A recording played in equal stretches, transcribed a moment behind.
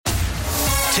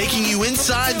taking you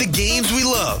inside the games we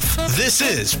love. This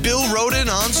is Bill Rhoden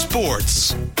on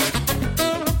Sports.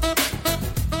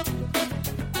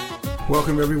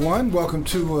 Welcome, everyone. Welcome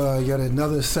to yet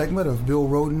another segment of Bill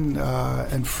Rhoden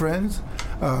and Friends.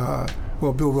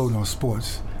 Bill Rhoden on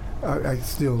Sports. I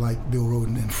still like Bill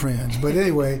Rhoden and Friends. But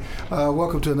anyway,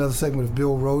 welcome to another segment of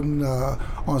Bill Rhoden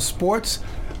on Sports.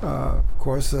 Of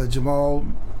course, Jamal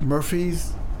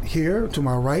Murphy's here to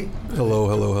my right.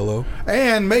 Hello.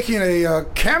 And making a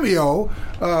cameo,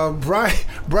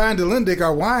 Brian DeLindick,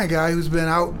 our wine guy, who's been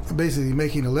out basically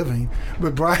making a living.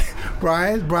 But Brian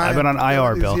I've been on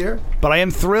IR, Bill. Here. But I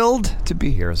am thrilled to be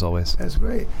here, as always. That's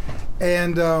great.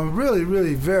 And really,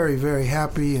 really very, very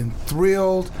happy and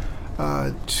thrilled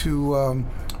to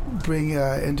bring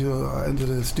into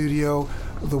the studio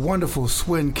the wonderful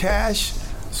Swin Cash.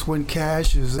 Swin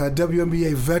Cash is a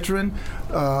WNBA veteran.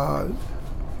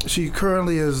 She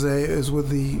currently is with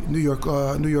the New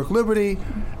York Liberty.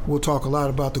 We'll talk a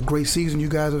lot about the great season you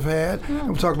guys have had. And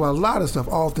we'll talk about a lot of stuff,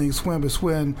 all things Swin. But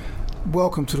Swin,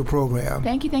 welcome to the program.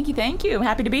 Thank you. I'm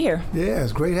happy to be here. Yeah,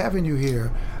 it's great having you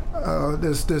here.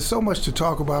 There's so much to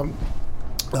talk about.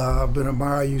 I've been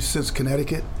admiring you since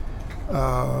Connecticut,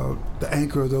 the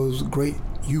anchor of those great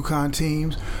UConn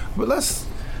teams. But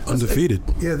Undefeated.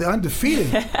 The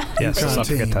undefeated Yes, UConn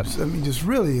good teams. I mean, just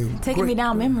really Taking me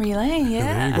down memory lane,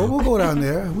 yeah. Well, we'll go down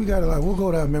there. We'll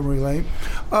go down memory lane.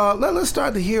 Let's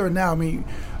start the here and now. I mean,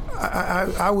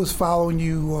 I was following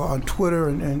you on Twitter,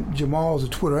 and Jamal's a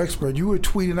Twitter expert. You were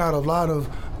tweeting out a lot of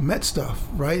Met stuff,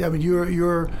 right? I mean,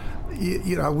 you're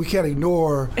we can't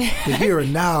ignore the here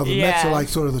and now. The Mets are like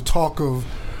sort of the talk of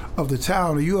the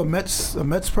town. Are you a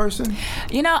Mets person?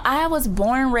 I was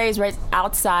born and raised right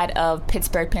outside of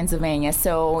Pittsburgh, Pennsylvania.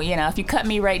 So, if you cut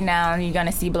me right now, you're going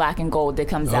to see black and gold that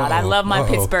comes out. I love my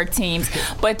Pittsburgh teams.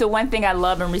 But the one thing I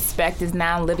love and respect is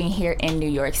now living here in New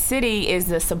York City is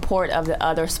the support of the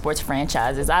other sports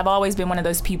franchises. I've always been one of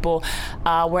those people,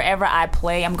 wherever I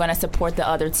play, I'm going to support the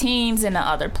other teams and the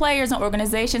other players and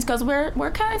organizations because we're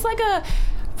kind of, it's like a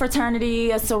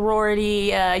fraternity, a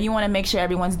sorority. You want to make sure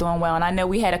everyone's doing well. And I know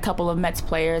we had a couple of Mets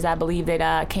players, I believe,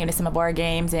 that came to some of our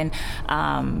games, and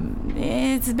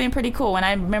it's been pretty cool. And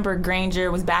I remember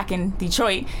Granger was back in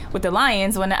Detroit with the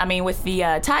Lions with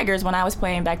the Tigers when I was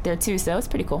playing back there too. So it's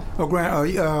pretty cool.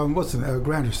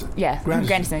 Granderson? Yeah,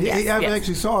 Granderson. Yes, I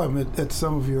actually saw him at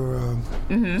some of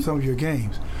your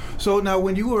games. So now,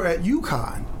 when you were at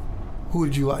UConn, who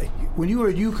did you like? When you were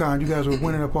at UConn, you guys were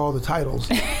winning up all the titles.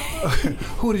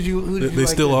 Who did you They like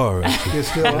still are. They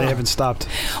still are. They haven't stopped.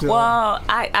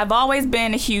 I've always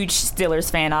been a huge Steelers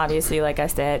fan, obviously, like I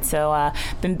said. So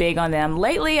been big on them.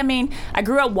 Lately, I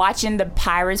grew up watching the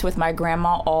Pirates with my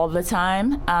grandma all the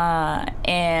time.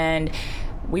 And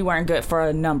we weren't good for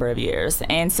a number of years.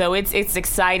 And so it's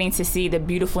exciting to see the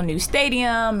beautiful new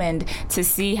stadium and to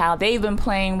see how they've been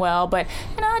playing well. But,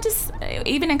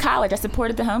 even in college, I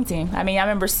supported the home team. I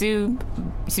remember Sue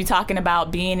talking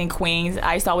about being in Queens.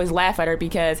 I used to always laugh at her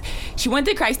because she went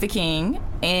to Christ the King,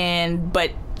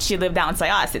 but she lived out in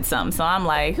Syosset some. So I'm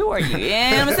like, who are you? You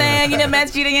know what I'm saying?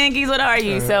 Mets, the Yankees, what are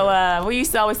you? So we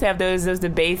used to always have those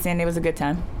debates, and it was a good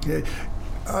time. Yeah.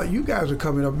 You guys are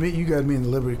coming up, you guys being the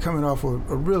Liberty, coming off a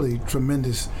really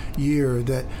tremendous year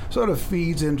that sort of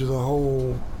feeds into the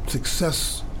whole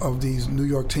success of these New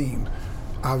York teams.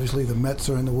 Obviously, the Mets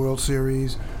are in the World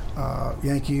Series.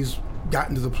 Yankees got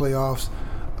into the playoffs.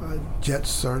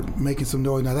 Jets are making some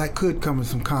noise. Now, that could come in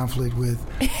some conflict with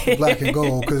black and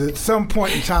gold because at some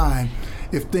point in time,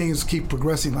 if things keep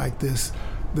progressing like this,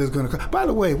 there's going to come. By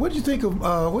the way, what do you think of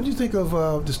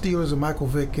the Steelers and Michael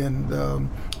Vick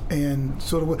and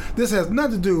sort of this has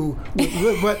nothing to do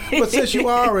with, but since you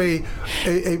are a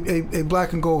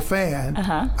black and gold fan,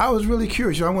 I was really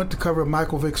curious. I went to cover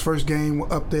Michael Vick's first game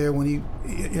up there when he.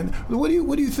 What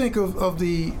do you think of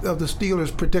the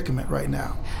Steelers' predicament right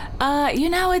now?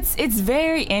 It's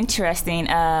very interesting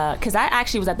because I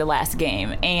actually was at the last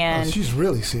game, and she's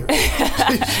really serious.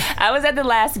 I was at the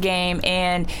last game,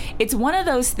 and it's one of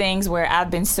those things where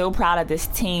I've been so proud of this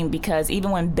team because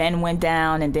even when Ben went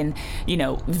down, and then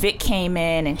Vic came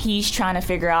in, and he's trying to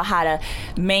figure out how to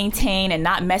maintain and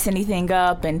not mess anything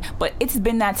up, but it's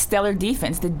been that stellar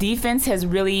defense. The defense has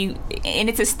really, and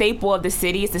it's a staple of the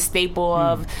city. It's a staple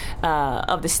of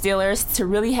the Steelers to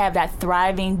really have that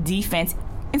thriving defense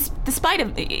in spite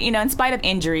of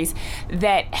injuries,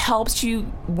 that helps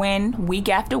you win week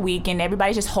after week, and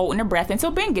everybody's just holding their breath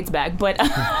until Ben gets back. But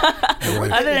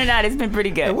other than that, it's been pretty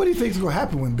good. And what do you think is going to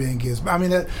happen when Ben gets back? I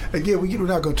mean, again, we're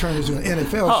not going to turn this into an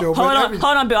NFL show.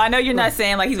 Hold on, Bill. I know you're not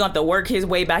saying like he's going to have to work his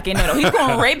way back in. No, he's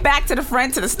going right back to the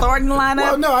front to the starting lineup.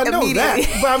 Well, no, I know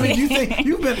that. But I mean, do you think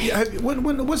you've been?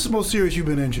 What's the most serious you've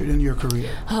been injured in your career?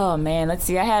 Oh man, let's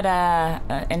see. I had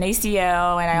an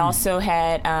ACL, and I also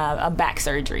had a back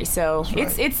surgery. So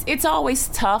it's always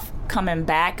tough coming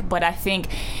back, but I think,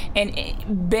 and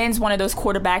Ben's one of those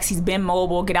quarterbacks. He's been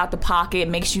mobile, get out the pocket,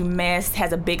 makes you miss,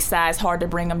 has a big size, hard to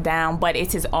bring him down, but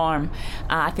it's his arm.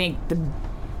 I think the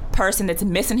person that's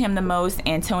missing him the most,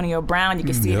 Antonio Brown. You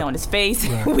can see it on his face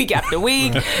week after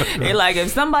week. They're like,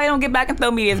 if somebody don't get back and throw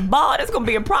me this ball, that's going to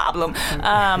be a problem.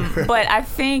 But I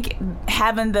think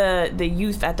having the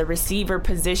youth at the receiver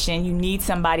position, you need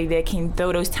somebody that can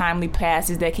throw those timely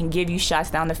passes, that can give you shots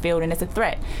down the field, and it's a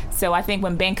threat. So I think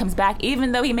when Ben comes back,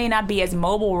 even though he may not be as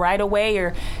mobile right away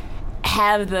or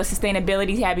have the sustainability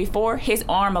he had before, his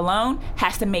arm alone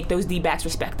has to make those D-backs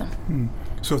respect him.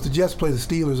 So if the Jets play the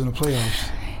Steelers in the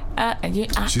playoffs,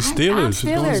 she's Steelers.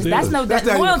 She's Steelers. That's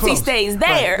loyalty stays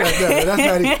there. Right.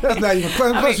 That's not even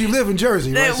close. Plus, you live in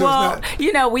Jersey, right? Well,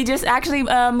 we just actually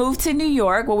moved to New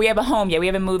York. Well, we have a home yet. We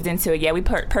haven't moved into it yet. We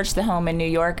purchased a home in New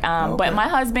York. But my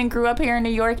husband grew up here in New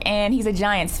York, and he's a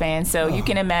Giants fan. So you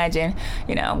can imagine,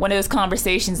 one of those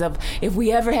conversations of, if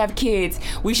we ever have kids,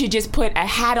 we should just put a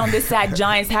hat on this side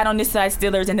Giants, hat on this side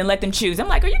Steelers, and then let them choose. I'm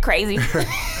like, are you crazy?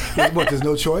 What, there's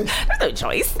no choice? There's no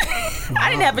choice. I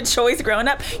didn't have a choice growing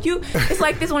up. It's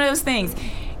like this one of those things.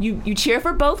 You cheer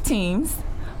for both teams,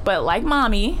 but like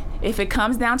mommy, if it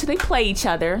comes down to they play each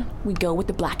other, we go with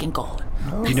the black and gold.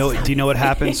 Do you know what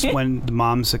happens when the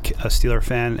mom's a Steeler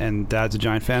fan and dad's a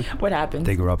Giant fan? What happens?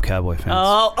 They grow up Cowboy fans.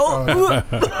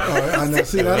 I know.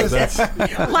 See,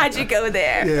 why'd you go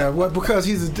there? Yeah, because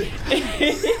he's a.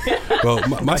 Well,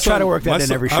 my I try to work that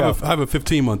in every show. I have a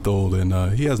 15-month-old,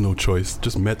 and he has no choice.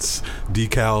 Just Mets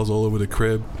decals all over the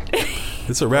crib.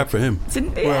 It's a wrap for him.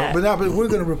 Well, but we're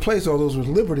going to replace all those with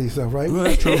Liberty stuff, right? Well,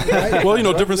 that's true. Right?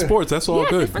 Well, different sports. That's all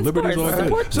good. Liberty's all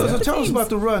good. So tell us about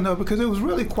the run, because it was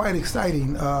really quite exciting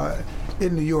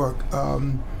in New York.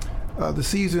 The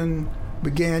season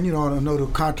began, I know the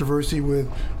controversy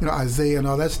with, Isaiah and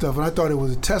all that stuff, and I thought it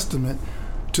was a testament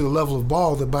to the level of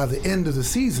ball that by the end of the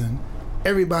season,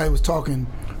 everybody was talking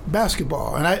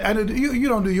basketball. And you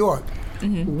know, New York,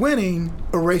 winning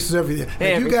erases everything.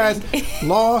 If you guys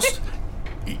lost,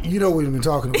 you know what we've been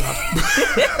talking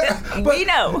about. We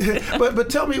know. but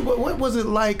tell me, what was it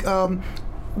like?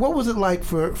 What was it like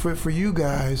for you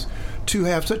guys to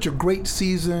have such a great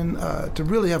season, to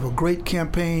really have a great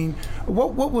campaign?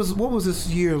 What was this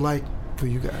year like for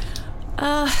you guys?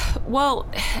 Well,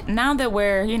 now that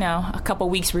we're, a couple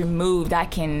weeks removed, I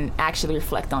can actually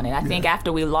reflect on it. I think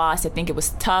after we lost, I think it was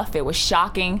tough. It was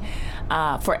shocking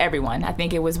for everyone. I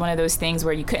think it was one of those things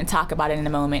where you couldn't talk about it in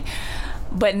the moment.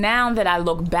 But now that I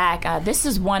look back, this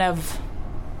is one of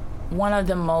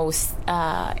the most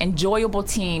enjoyable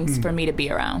teams for me to be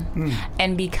around.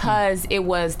 And because it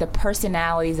was the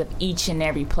personalities of each and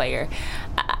every player,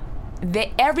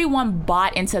 everyone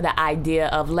bought into the idea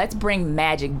of, let's bring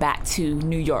magic back to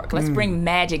New York. Let's bring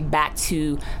magic back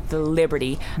to the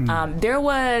Liberty. There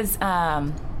was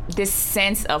this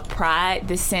sense of pride,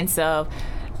 this sense of,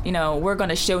 we're going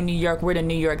to show New York, we're the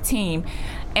New York team.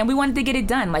 And we wanted to get it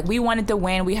done. Like, we wanted to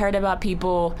win. We heard of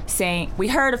people saying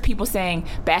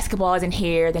basketball isn't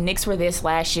here. The Knicks were this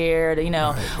last year.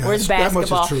 Where's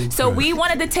basketball? So we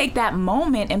wanted to take that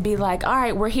moment and be like, all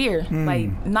right, we're here.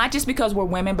 Like, not just because we're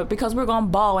women, but because we're going to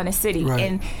ball in the city. Right.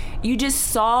 And you just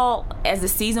saw, as the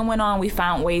season went on, we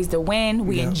found ways to win.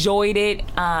 We enjoyed it.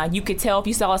 You could tell if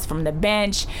you saw us from the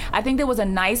bench. I think there was a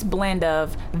nice blend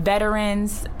of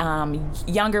veterans,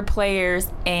 younger players,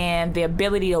 and the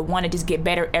ability to want to just get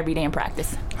better every day in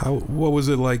practice. What was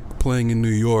it like playing in New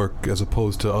York as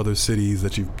opposed to other cities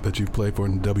that you've played for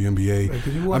in the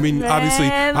WNBA? I mean,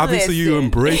 obviously you're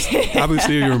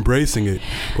embracing it,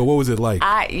 but what was it like?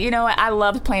 I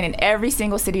loved playing in every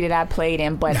single city that I played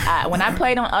in, but when I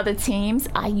played on other teams,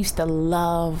 I used to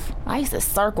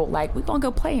circle, like, we're gonna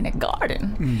go play in the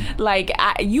Garden. Like,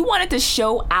 you wanted to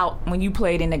show out when you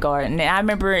played in the Garden. And I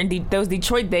remember in those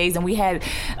Detroit days, and we had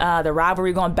the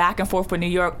rivalry going back and forth for New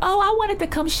York. I wanted to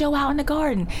come show out in the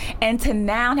Garden. And to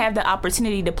now have the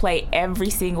opportunity to play every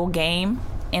single game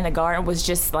in the Garden was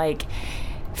just like,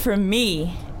 for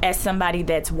me, as somebody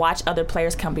that's watched other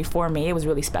players come before me, it was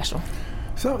really special.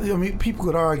 So, people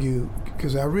could argue,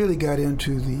 because I really got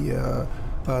into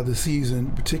the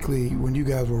season, particularly when you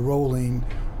guys were rolling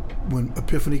when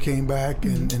Epiphany came back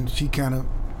and she kind of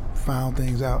found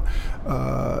things out.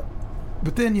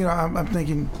 But then, I'm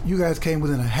thinking you guys came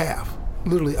within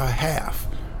literally a half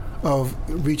of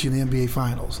reaching the NBA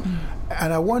Finals.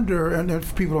 And I wonder, and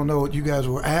if people don't know it, you guys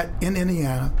were in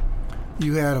Indiana.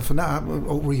 You had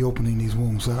reopening these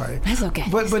wounds. Sorry, that's okay.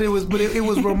 But it was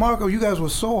remarkable. You guys were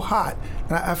so hot,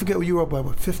 and I forget what you were up by,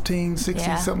 15,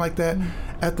 16, something like that,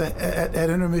 at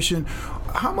intermission.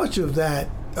 How much of that,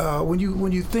 when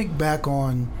you think back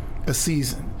on a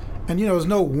season, and there's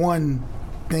no one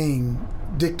thing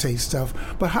dictates stuff,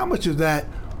 but how much of that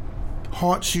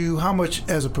haunts you? How much,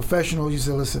 as a professional, you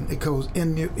say, listen, it goes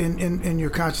in your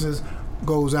consciousness,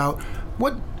 goes out.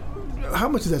 How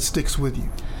much of that sticks with you?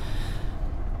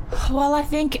 Well, I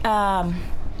think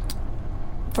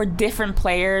for different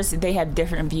players, they have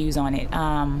different views on it.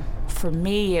 For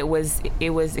me, it was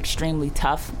extremely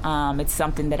tough. It's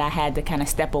something that I had to kind of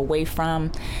step away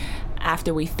from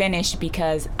after we finished,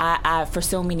 because I for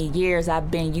so many years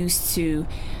I've been used to,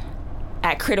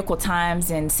 at critical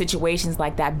times and situations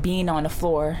like that, being on the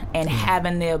floor and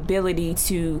having the ability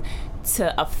to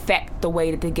affect the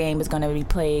way that the game is going to be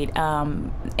played.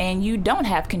 And you don't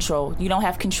have control. You don't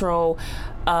have control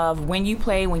of when you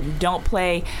play, when you don't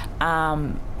play.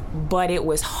 But it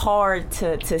was hard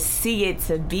to see it,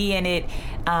 to be in it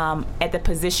at the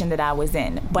position that I was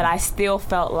in. But I still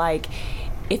felt like,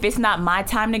 if it's not my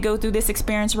time to go through this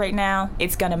experience right now,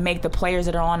 it's going to make the players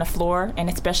that are on the floor, and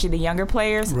especially the younger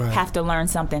players, have to learn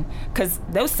something. Because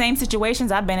those same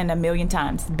situations I've been in a million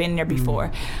times, been there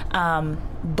before.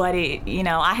 But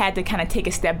I had to kind of take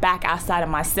a step back outside of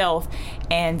myself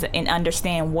and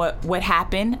understand what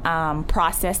happened,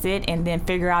 process it, and then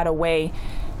figure out a way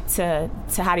to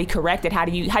how do you correct it? How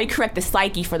do you correct the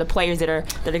psyche for the players that are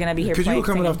going to be here? Because you were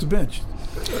coming off the bench.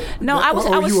 No, I was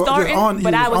starting,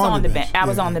 but I was on the bench. I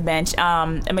was on the bench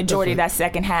a majority of that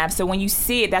second half. So when you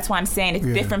see it, that's why I'm saying it's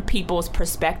different people's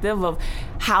perspective of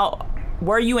how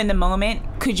were you in the moment?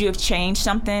 Could you have changed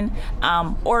something?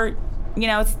 Or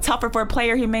it's tougher for a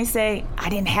player who may say, I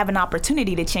didn't have an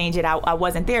opportunity to change it. I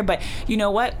wasn't there. But you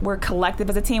know what? We're collective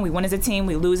as a team. We win as a team.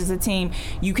 We lose as a team.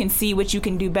 You can see what you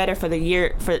can do better for the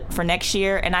year, for next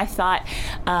year. And I thought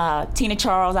Tina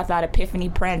Charles, I thought Epiphany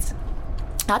Prince,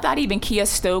 I thought even Kia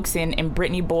Stokes and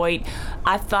Brittany Boyd,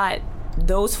 I thought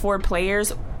those 4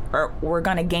 players were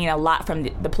going to gain a lot from the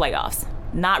playoffs.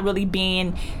 Not really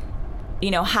being,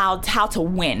 how to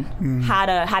win, how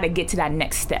to get to that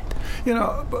next step.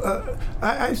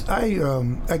 I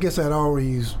guess I'd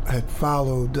always had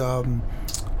followed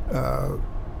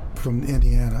from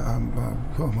Indiana. I'm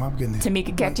getting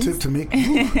Tamika Catchings.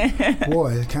 Tamika.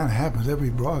 Boy, it kind of happens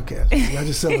every broadcast. I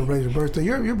just celebrated a birthday.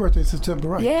 Your birthday's September,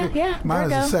 right? Yeah.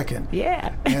 Mine is the 2nd.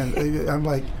 Yeah. And I'm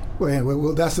like,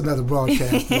 well, that's another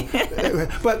broadcast.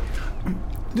 But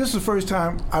this is the first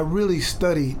time I really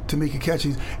studied Tamika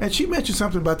Catchings, and she mentioned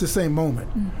something about the same moment.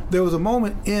 There was a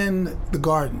moment in the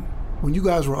Garden when you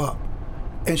guys were up,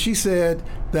 and she said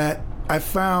that I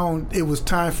found it was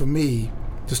time for me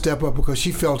to step up, because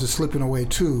she felt it slipping away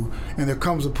too. And there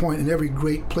comes a point in every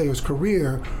great player's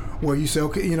career where you say,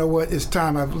 okay, you know what, it's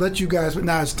time. I've let you guys, but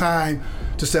now it's time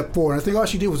to step forward. And I think all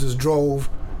she did was just drove,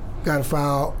 got a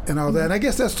foul, and all that. And I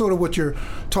guess that's sort of what you're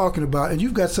talking about. And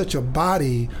you've got such a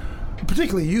body,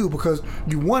 particularly you, because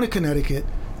you won at Connecticut.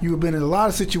 You've been in a lot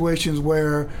of situations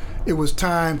where it was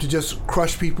time to just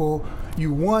crush people.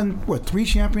 You won, 3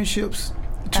 championships?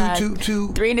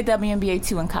 Two. 3 in the WNBA,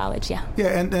 2 in college, yeah.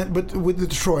 Yeah, but with the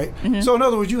Detroit. So in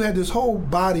other words, you had this whole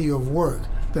body of work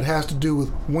that has to do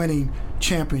with winning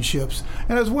championships.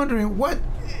 And I was wondering, what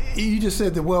you just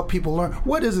said that people learn.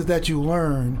 What is it that you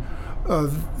learn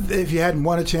if you hadn't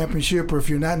won a championship, or if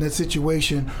you're not in that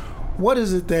situation? What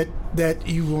is it that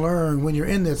you learn when you're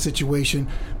in that situation,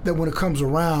 that when it comes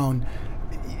around,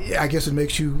 I guess they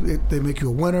make you a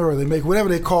winner, or they make whatever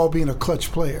they call being a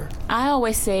clutch player? I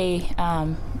always say,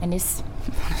 and this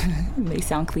may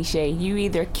sound cliche, you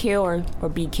either kill or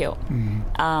be killed.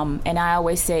 And I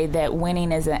always say that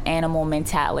winning is an animal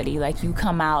mentality. Like, you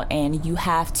come out and you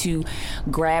have to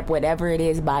grab whatever it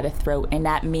is by the throat, and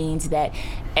that means that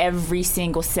every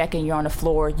single second you're on the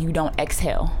floor, you don't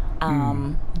exhale.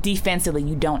 Defensively,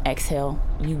 you don't exhale.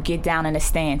 You get down in the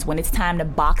stance. When it's time to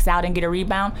box out and get a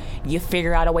rebound, you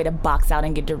figure out a way to box out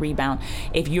and get the rebound.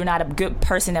 If you're not a good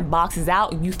person that boxes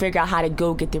out, you figure out how to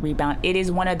go get the rebound. It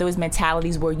is one of those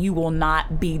mentalities where you will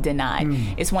not be denied.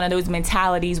 It's one of those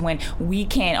mentalities when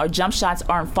our jump shots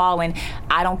aren't falling,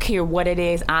 I don't care what it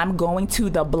is, I'm going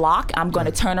to the block, I'm going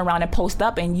to turn around and post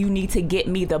up, and you need to get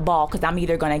me the ball, because I'm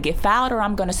either going to get fouled or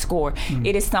I'm going to score.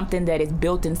 It is something that is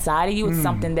built inside of you. It's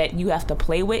something that that you have to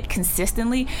play with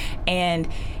consistently. And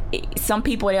some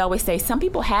people, they always say, some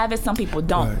people have it, some people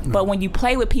don't. Right. But when you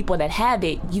play with people that have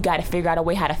it, you got to figure out a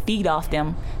way how to feed off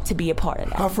them to be a part of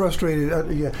that. How frustrated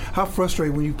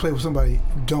when you play with somebody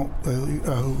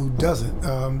who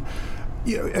doesn't?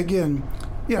 Again,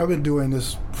 I've been doing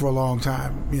this for a long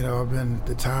time. I've been at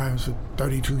the Times for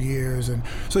 32 years. And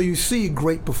so you see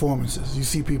great performances. You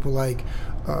see people like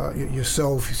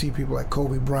yourself. You see people like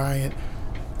Kobe Bryant.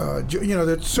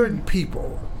 There's certain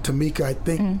people, Tamika,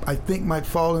 I think might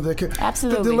fall into that category.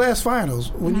 Absolutely. The last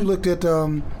finals, when you looked at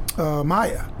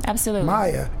Maya. Absolutely.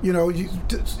 Maya,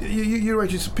 you're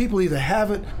right. People either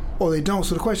have it or they don't.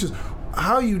 So the question is,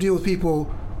 how you deal with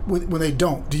people when they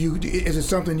don't? Is it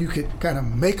something you could kind of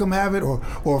make them have it,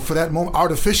 or for that moment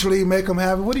artificially make them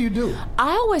have it? What do you do?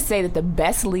 I always say that the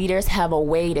best leaders have a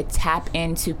way to tap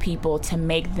into people to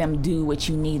make them do what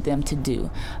you need them to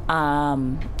do,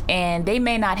 and they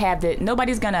may not have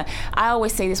nobody's gonna. I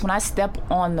always say this: when I step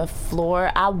on the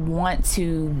floor, I want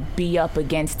to be up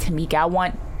against Tamika. I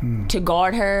want to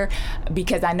guard her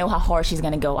because I know how hard she's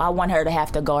going to go. I want her to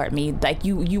have to guard me. Like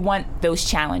you want those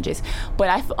challenges. But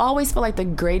I always feel like the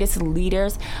greatest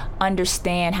leaders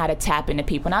understand how to tap into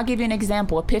people. And I'll give you an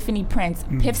example. Epiphany Prince.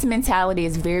 Piff's mentality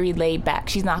is very laid back.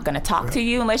 She's not going to talk to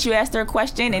you unless you ask her a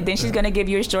question, and then she's going to give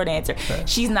you a short answer.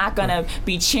 She's not going to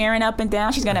be cheering up and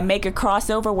down. She's going to make a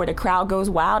crossover where the crowd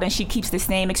goes wild, and she keeps the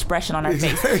same expression on her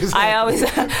face. Exactly. I always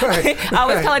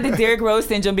call it the Derrick Rose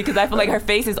syndrome because I feel like her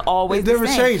face is always the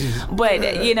same. But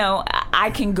I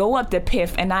can go up to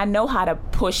Piff and I know how to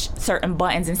push certain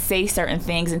buttons and say certain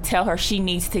things and tell her she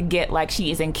needs to get like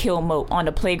she is in kill mode on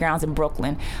the playgrounds in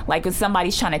Brooklyn, like when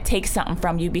somebody's trying to take something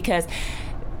from you, because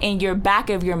in your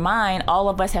back of your mind, all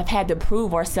of us have had to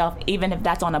prove ourselves, even if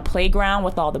that's on a playground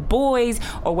with all the boys,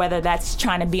 or whether that's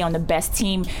trying to be on the best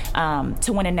team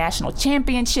to win a national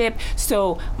championship.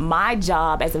 So my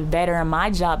job as a veteran,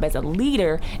 my job as a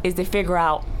leader is to figure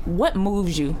out what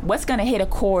moves you, what's going to hit a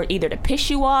chord either to piss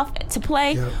you off to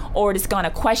play, or it's going to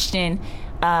question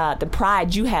the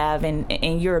pride you have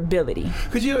in your ability.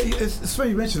 Because it's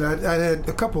funny you mentioned that. I had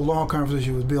a couple of long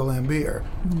conversations with Bill Laimbeer,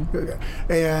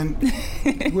 and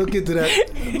we'll get to that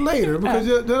later. Because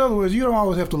in other words, you don't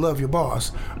always have to love your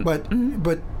boss, but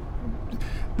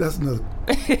that's another.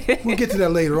 We'll get to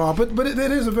that later on. But it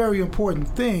is a very important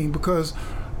thing because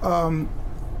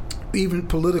even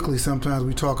politically, sometimes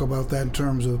we talk about that in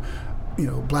terms of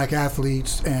black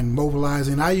athletes and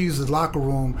mobilizing. I use the locker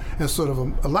room as sort of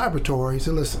a laboratory.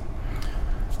 So listen,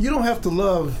 you don't have to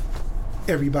love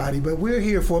everybody, but we're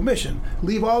here for a mission.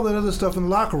 Leave all that other stuff in the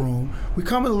locker room. We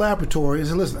come in the laboratory and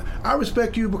say, listen, I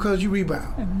respect you because you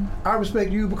rebound. I respect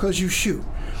you because you shoot.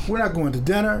 We're not going to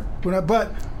dinner.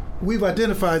 But we've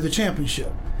identified the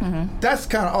championship. That's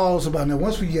kind of all it's about. Now,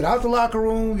 once we get out the locker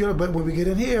room, but when we get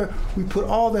in here, we put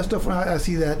all that stuff on. I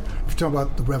see that if you're talking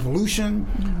about the revolution,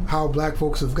 how black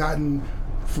folks have gotten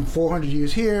from 400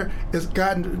 years here,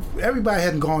 everybody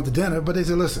hadn't gone to dinner, but they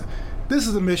said, listen, this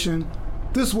is a mission.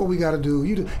 This is what we got to do.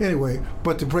 Anyway,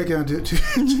 but to break down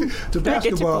to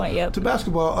basketball,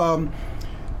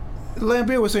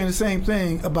 Laimbeer was saying the same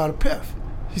thing about a Piff.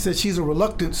 He said she's a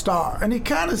reluctant star. And he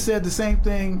kind of said the same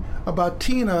thing about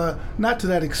Tina, not to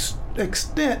that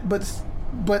extent, but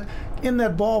in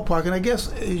that ballpark. And I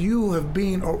guess you've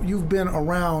been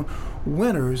around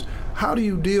winners. How do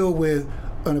you deal with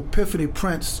an Epiphany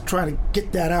Prince trying to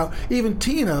get that out? Even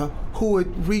Tina, who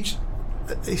had reached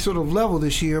a sort of level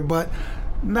this year, but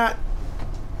not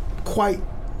quite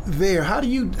there. How do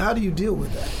you deal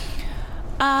with that?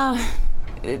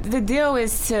 The deal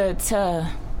is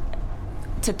to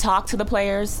talk to the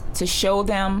players, to show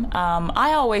them.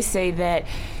 I always say that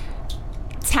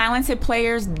talented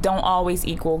players don't always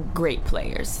equal great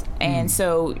players. And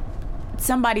so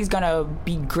somebody's going to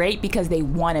be great because they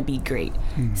want to be great.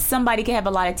 Somebody can have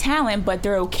a lot of talent, but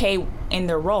they're okay in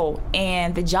their role.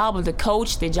 And the job of the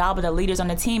coach, the job of the leaders on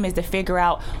the team is to figure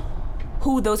out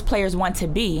who those players want to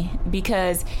be,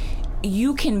 because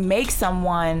you can make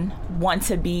someone want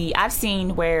to be. I've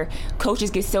seen where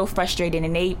coaches get so frustrated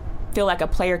and they feel like a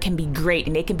player can be great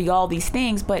and they can be all these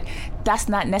things, but that's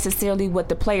not necessarily what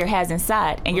the player has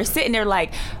inside. And you're sitting there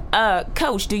like,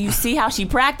 coach, do you see how she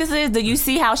practices? Do you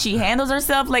see how she handles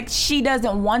herself? Like, she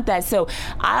doesn't want that. So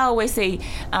I always say,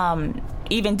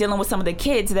 even dealing with some of the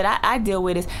kids that I deal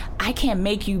with, is I can't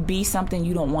make you be something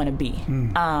you don't want to be.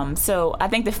 So I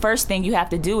think the first thing you have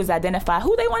to do is identify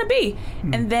who they want to be.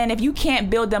 And then if you can't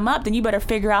build them up, then you better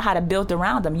figure out how to build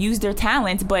around them. Use their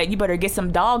talents, but you better get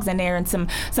some dogs in there and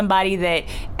somebody that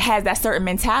has that certain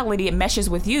mentality, it meshes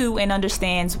with you and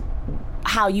understands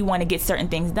how you want to get certain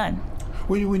things done.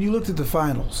 When you looked at the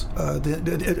finals,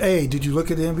 did you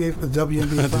look at the WNBA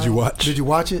finals? Did you watch? Did you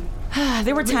watch it?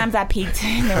 There were times I peeked.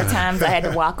 And there were times I had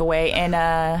to walk away. And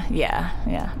yeah.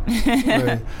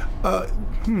 Right.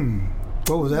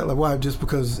 What was that like? Why? Just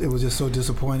because it was just so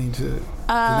disappointing to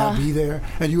not be there,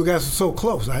 and you guys were so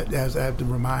close. I have to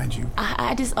remind you.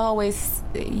 I just always,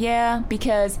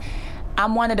 because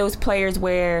I'm one of those players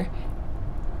where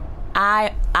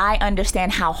I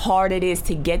understand how hard it is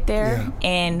to get there,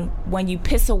 and when you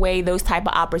piss away those type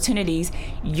of opportunities,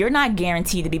 you're not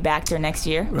guaranteed to be back there next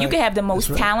year. Right. You could have the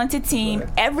most talented team. Right.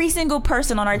 Every single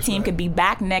person on our team could be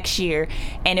back next year,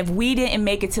 and if we didn't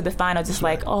make it to the finals, it's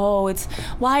like, it's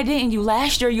why didn't you?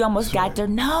 Last year you almost got there.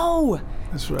 No.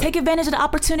 That's right. Take advantage of the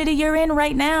opportunity you're in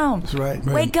right now. That's right.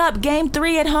 Wake up, game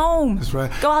 3 at home. That's right.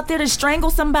 Go out there to strangle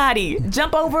somebody,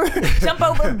 jump over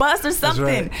a bus or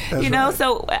something. That's right. Right.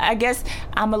 So I guess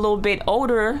I'm a little bit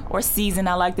older or seasoned,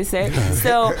 I like to say.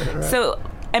 So so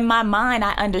in my mind,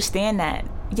 I understand that.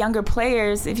 Younger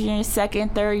players, if you're in your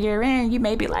second, third year in, you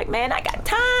may be like, man, I got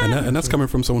time. And that's coming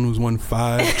from someone who's won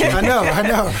 5. I know.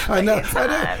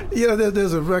 You know,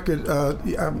 there's a record.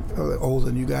 I'm older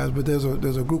than you guys, but there's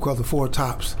a group called the Four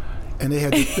Tops, and they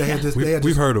had this.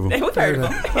 We've heard of them. We've heard of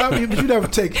them. I mean, but you never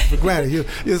take it for granted.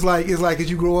 It's like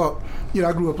as you grow up. You know,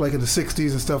 I grew up like in the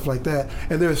 '60s and stuff like that,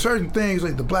 and there are certain things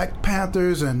like the Black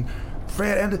Panthers and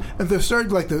Fred, and there's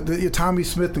certain like the Tommy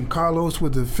Smith and Carlos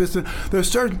with the fist. There's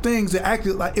certain things that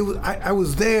acted like it was. I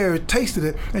was there, tasted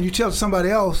it, and you tell somebody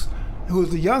else who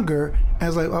was the younger, and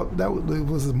it's like, oh, that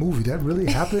was a movie. That really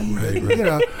happened. Right. You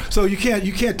know, so you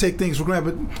can't take things for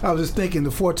granted. But I was just thinking,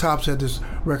 the Four Tops had this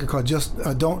record called Just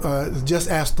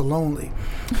Ask the Lonely,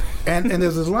 and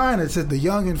there's this line that said the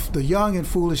young and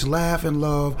foolish laugh and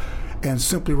love, and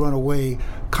simply run away,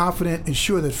 confident and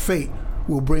sure that fate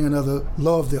will bring another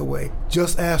love their way.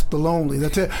 Just ask the lonely.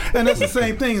 That's it. And that's the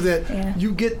same thing that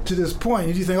you get to this point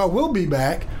and you think, oh, we'll be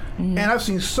back. Mm-hmm. And I've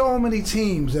seen so many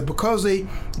teams that because they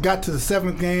got to the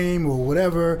 7th game or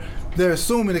whatever, they're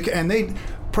assuming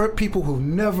people who've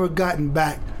never gotten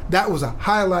back, that was a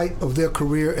highlight of their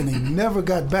career and they never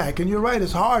got back. And you're right,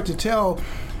 it's hard to tell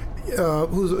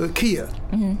who's Kia.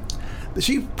 Mm-hmm.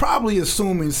 She probably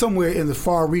assuming somewhere in the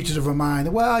far reaches of her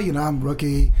mind, well, you know, I'm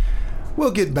rookie,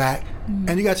 we'll get back. Mm-hmm.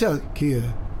 And you got to tell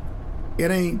Kia,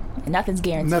 it ain't. Nothing's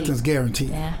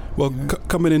guaranteed. Yeah. Well,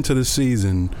 coming into the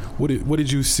season, what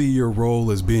did you see your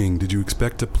role as being? Did you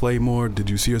expect to play more? Did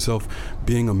you see yourself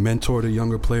being a mentor to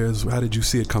younger players? How did you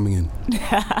see it coming in?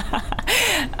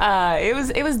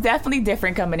 It was definitely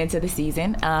different coming into the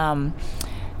season.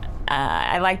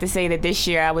 I like to say that this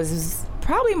year I was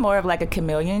probably more of like a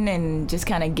chameleon and just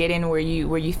kind of get in where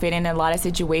you fit in a lot of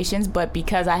situations. But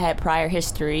because I had prior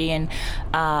history and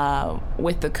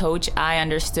with the coach, I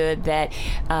understood that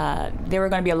there were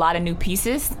going to be a lot of new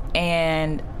pieces.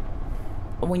 And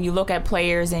when you look at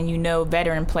players and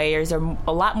veteran players are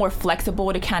a lot more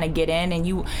flexible to kind of get in,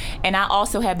 and I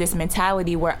also have this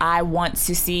mentality where I want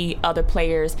to see other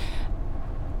players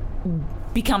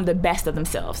become the best of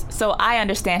themselves. So I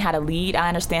understand how to lead. I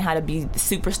understand how to be the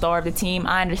superstar of the team.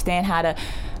 I understand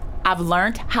I've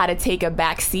learned how to take a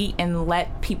back seat and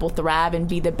let people thrive and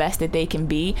be the best that they can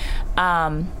be.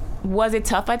 Was it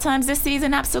tough at times this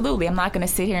season? Absolutely. I'm not going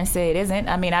to sit here and say it isn't.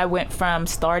 I mean, I went from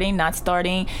starting, not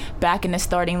starting, back in the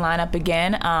starting lineup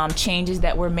again. Changes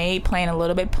that were made, playing a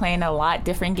little bit, playing a lot,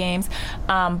 different games.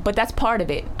 But that's part of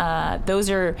it.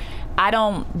 I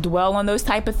don't dwell on those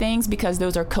type of things because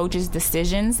those are coaches'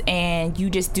 decisions, and you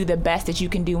just do the best that you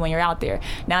can do when you're out there.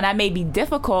 Now, that may be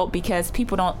difficult because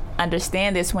people don't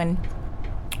understand this when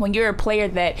you're a player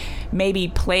that maybe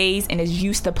plays and is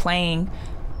used to playing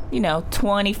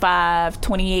 25,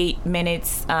 28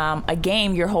 minutes a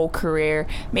game your whole career.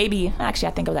 Maybe, actually,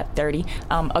 I think of that 30,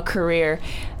 a career.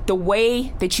 The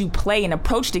way that you play and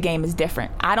approach the game is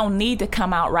different. I don't need to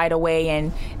come out right away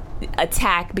and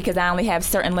attack because I only have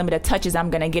certain limited touches I'm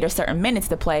going to get or certain minutes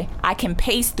to play. I can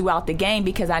pace throughout the game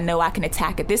because I know I can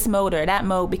attack at this mode or that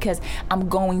mode because I'm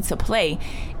going to play.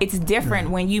 It's different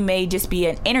when you may just be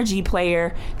an energy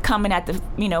player coming at the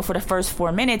for the first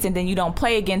 4 minutes and then you don't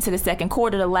play again to the second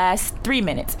quarter, the last 3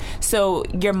 minutes. So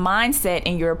your mindset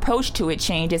and your approach to it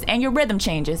changes and your rhythm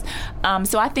changes.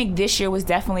 So I think this year was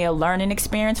definitely a learning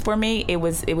experience for me. It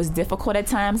was difficult at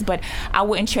times, but I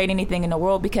wouldn't trade anything in the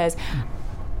world because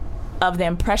of the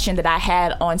impression that I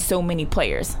had on so many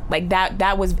players. Like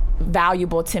that was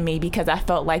valuable to me because I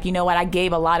felt like, I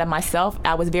gave a lot of myself.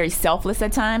 I was very selfless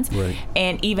at times. Right.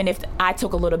 And even if I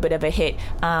took a little bit of a hit,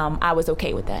 I was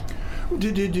okay with that.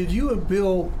 Did you and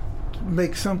Bill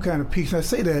make some kind of peace. And I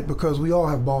say that because we all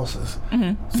have bosses.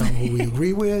 Mm-hmm. Some who we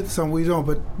agree with, some we don't.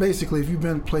 But basically, if you've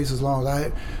been places long,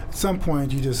 at some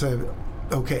point you just say,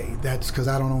 okay, that's because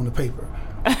I don't own the paper.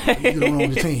 You don't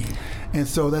own the team. And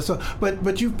so that's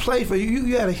but you played for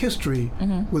you had a history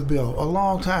with Bill a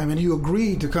long time, and you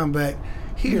agreed to come back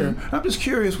here. I'm just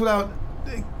curious, without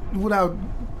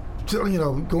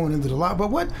going into the lot,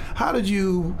 but how did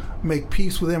you make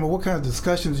peace with him, or what kind of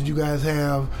discussions did you guys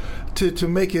have to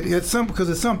make it because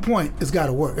at some point it's got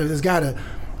to work.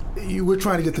 We're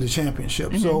trying to get to the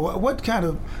championship. So what kind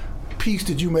of peace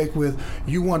did you make with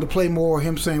you wanted to play more,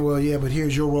 him saying, well, yeah, but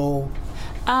here's your role?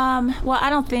 Well, I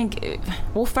don't think.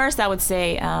 Well, first, I would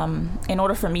say, in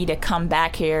order for me to come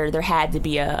back here, there had to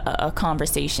be a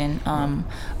conversation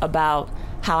about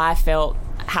how I felt,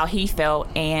 how he felt,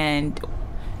 and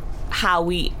how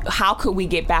could we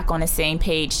get back on the same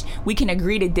page. We can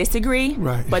agree to disagree,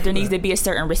 right, but there needs to be a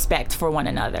certain respect for one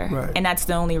another, right. And that's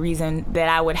the only reason that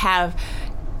I would have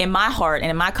in my heart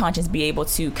and in my conscience be able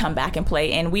to come back and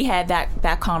play. And we had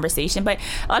that conversation. But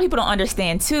a lot of people don't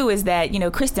understand too is that,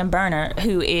 Kristen Berner,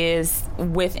 who is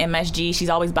with MSG, she's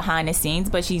always behind the scenes,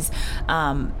 but she's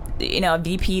a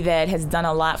VP that has done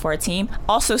a lot for our team,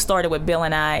 also started with Bill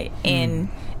and I in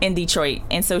Detroit.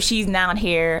 And so she's now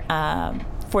here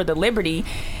for the Liberty.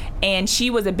 And she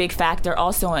was a big factor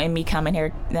also in me coming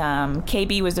here.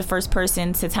 KB was the first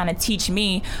person to kind of teach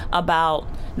me about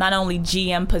not only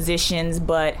GM positions,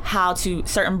 but how to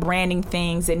certain branding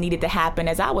things that needed to happen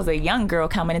as I was a young girl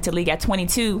coming into the league at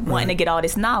 22, wanting to get all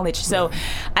this knowledge. So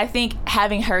I think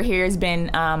having her here has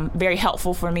been very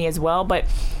helpful for me as well. But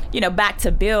back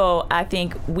to Bill, I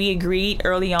think we agreed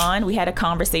early on. We had a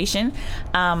conversation.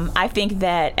 I think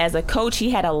that as a coach, he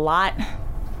had a lot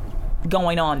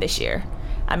going on this year.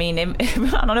 I mean, I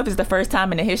don't know if it's the first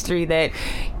time in the history that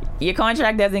your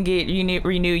contract doesn't get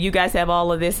renewed. You guys have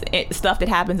all of this stuff that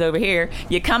happens over here.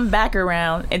 You come back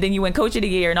around, and then you win Coach of the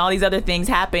Year, and all these other things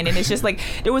happen. And it's just like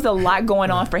there was a lot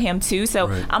going on for him too. So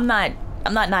I'm not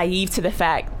naive to the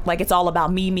fact like it's all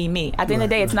about me. At the end of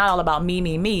the day, it's not all about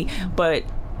me. But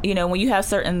when you have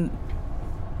certain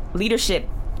leadership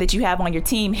that you have on your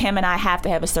team, him and I have to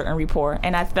have a certain rapport,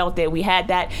 and I felt that we had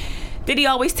that. Did he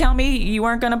always tell me you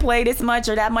weren't going to play this much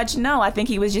or that much? No, I think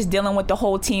he was just dealing with the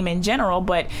whole team in general.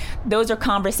 But those are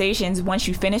conversations. Once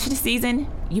you finish the season,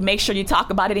 you make sure you talk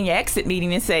about it in your exit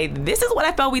meeting and say, this is what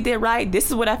I felt we did right, this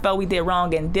is what I felt we did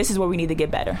wrong, and this is where we need to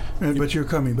get better. But you're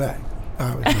coming back.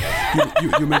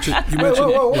 You mentioned.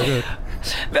 Whoa.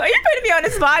 Bill, you're putting me on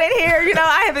the spot in here.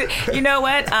 I haven't. You know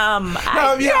what? I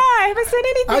haven't said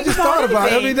anything. I just thought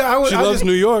about it. She loves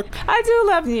New York. I do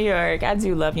love New York. I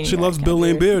do love New York. She loves Bill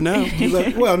Laimbeer now.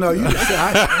 Well, no.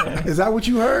 Is that what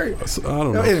you heard? I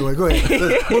don't know. Anyway, go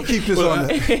ahead. We'll keep this on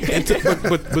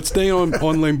that. But stay on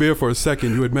Laimbeer for a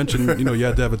second. You had mentioned, you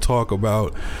had to have a talk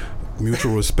about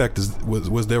mutual respect.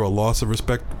 Was there a loss of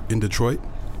respect in Detroit?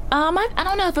 I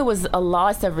don't know if it was a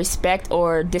loss of respect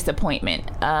or disappointment.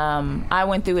 I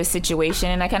went through a situation,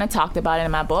 and I kind of talked about it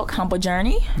in my book, Humble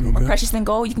Journey, More Precious Than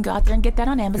Gold. You can go out there and get that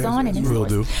on Amazon. Yes, and will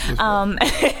do.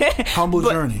 Humble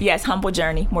Journey. Yes, Humble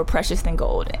Journey, More Precious Than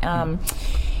Gold.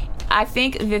 I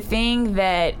think the thing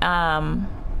that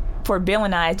for Bill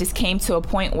and I just came to a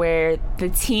point where the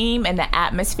team and the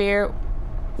atmosphere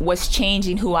was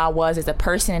changing who I was as a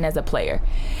person and as a player.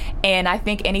 And I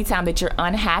think anytime that you're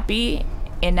unhappy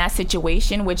in that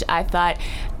situation, which I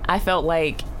felt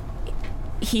like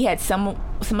he had some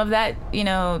of that,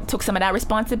 took some of that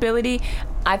responsibility.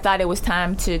 I thought it was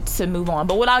time to move on.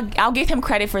 But what I'll give him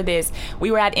credit for this.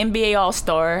 We were at NBA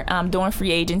All-Star doing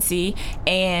free agency,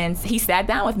 and he sat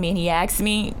down with me and he asked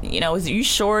me, is you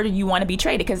sure you want to be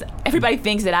traded? Because everybody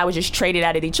thinks that I was just traded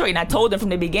out of Detroit, and I told him from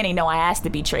the beginning, no, I asked to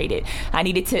be traded. I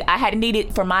had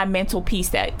needed for my mental peace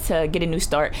to get a new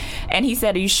start. And he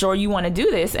said, are you sure you want to do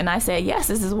this? And I said, yes,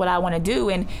 this is what I want to do.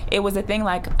 And it was a thing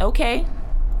like, okay.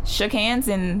 Shook hands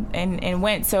and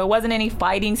went. So it wasn't any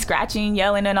fighting, scratching,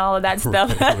 yelling, and all of that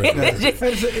stuff. Right. He used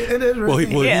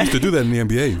to do that in the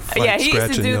NBA. Fight, he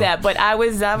used to do that. But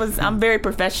I'm very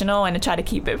professional, and I try to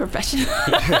keep it professional.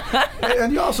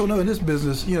 And you also know in this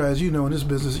business, as you know in this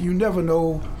business, you never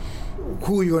know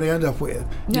who you're going to end up with.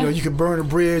 You could burn a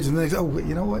bridge and then say, oh,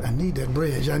 you know what? I need that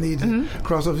bridge. I need to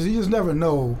cross over. You just never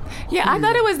know. Yeah, I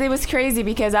thought it was crazy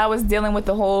because I was dealing with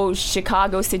the whole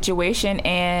Chicago situation,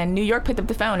 and New York picked up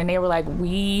the phone and they were like,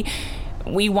 we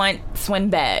want Swin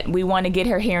bad. We want to get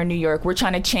her here in New York. We're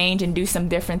trying to change and do some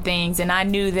different things. And I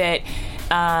knew that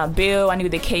Bill, I knew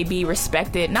that KB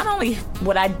respected not only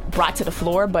what I brought to the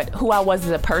floor, but who I was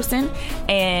as a person.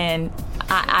 And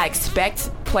I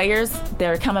expect players that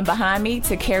are coming behind me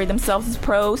to carry themselves as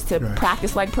pros, to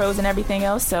practice like pros and everything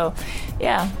else. So,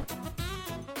 yeah.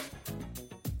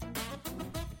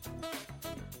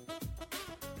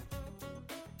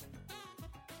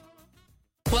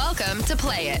 Welcome to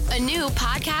Play It, a new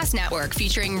podcast network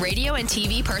featuring radio and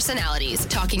TV personalities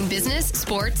talking business,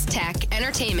 sports, tech,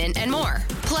 entertainment, and more.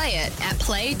 Play it at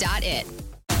play.it.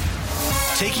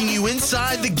 Taking you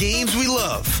inside the games we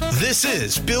love. This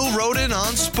is Bill Rhoden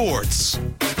on Sports.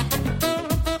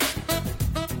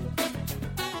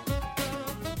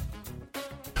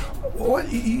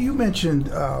 What you mentioned,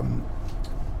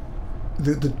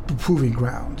 the proving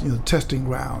grounds, testing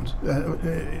grounds.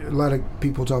 A lot of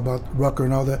people talk about Rucker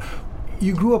and all that.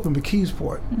 You grew up in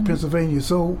McKeesport, Pennsylvania.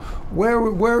 So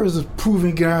where is the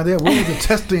proving ground there? Where was the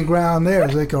testing ground there?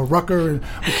 It's like a Rucker and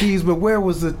McKees, but where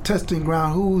was the testing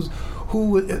ground?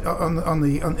 Who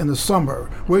in the summer?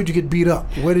 Where did you get beat up?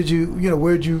 Where did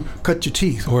you cut your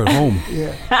teeth? Or at home?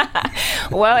 Yeah.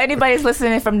 Well, anybody's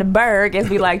listening from the Berg, as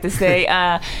we like to say.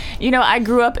 I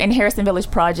grew up in Harrison Village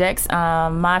Projects.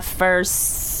 My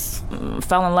first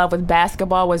fell in love with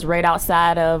basketball was right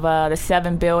outside of the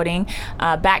 7 building.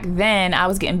 Back then, I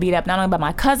was getting beat up not only by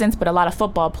my cousins, but a lot of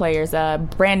football players.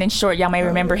 Brandon Short, y'all may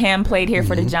remember him, played here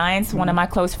for the Giants, one of my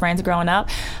close friends growing up.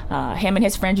 Him and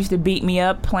his friends used to beat me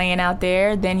up playing out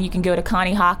there. Then you can go to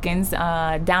Connie Hawkins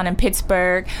down in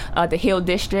Pittsburgh, the Hill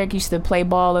District, used to play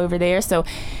ball over there. So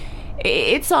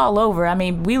it's all over. I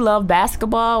mean, we love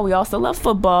basketball. We also love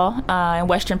football in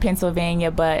Western Pennsylvania.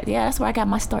 But, yeah, that's where I got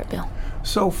my start, Bill.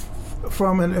 So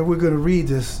and we're going to read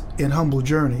this in Humble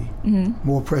Journey,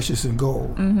 More Precious Than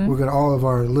Gold. All of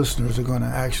our listeners are going to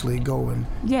actually go and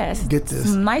get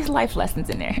this. Some nice life lessons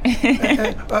in there.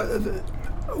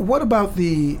 What about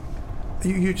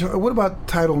what about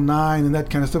Title IX and that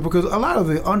kind of stuff? Because a lot of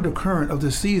the undercurrent of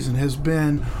this season has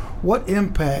been what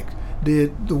impact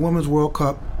did the Women's World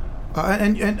Cup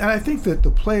and I think that the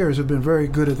players have been very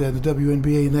good at that, the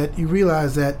WNBA, and that you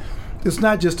realize that it's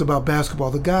not just about basketball.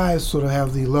 The guys sort of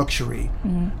have the luxury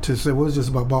to say, well, it's just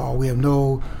about ball. We have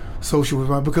no social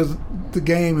responsibility, because the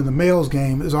game and the males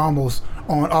game is almost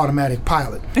on automatic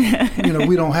pilot.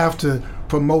 We don't have to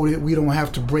promote it. We don't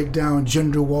have to break down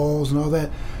gender walls and all that.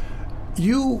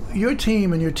 Your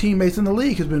team and your teammates in the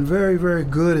league has been very, very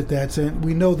good at that. And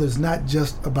we know that it's not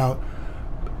just about,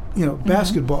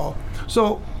 basketball.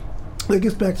 So it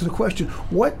gets back to the question: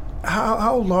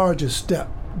 how large a step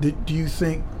do you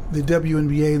think the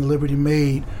WNBA and Liberty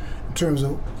made in terms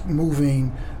of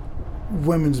moving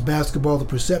women's basketball, the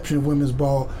perception of women's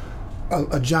ball,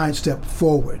 a giant step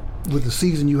forward with the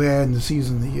season you had and the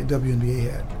season the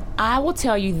WNBA had? I will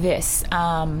tell you this.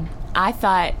 I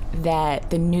thought that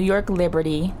the New York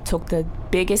Liberty took the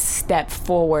biggest step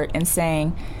forward in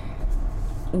saying,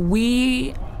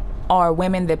 we are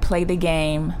women that play the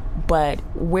game, but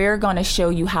we're going to show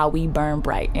you how we burn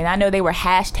bright. And I know they were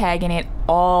hashtagging it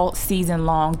all season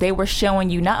long. They were showing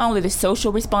you not only the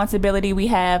social responsibility we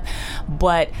have,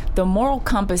 but the moral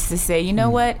compass to say, you know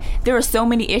what, there are so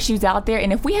many issues out there,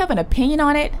 and if we have an opinion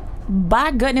on it,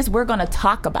 by goodness, we're going to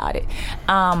talk about it.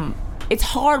 It's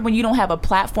hard when you don't have a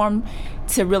platform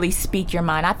to really speak your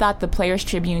mind. I thought the Players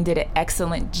Tribune did an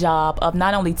excellent job of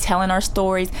not only telling our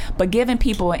stories, but giving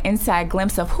people an inside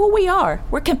glimpse of who we are.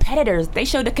 We're competitors. They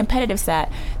showed the competitive side.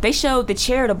 They showed the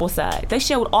charitable side. They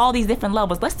showed all these different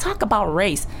levels. Let's talk about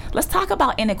race. Let's talk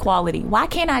about inequality. Why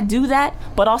can't I do that,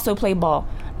 but also play ball?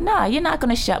 Nah, you're not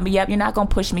going to shut me up. You're not going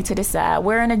to push me to the side.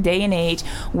 We're in a day and age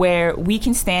where we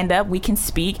can stand up, we can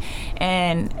speak,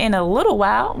 and in a little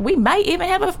while, we might even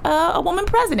have a woman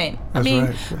president. That's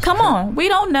right. Come on. We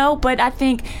don't know, but I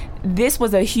think this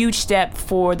was a huge step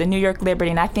for the New York Liberty,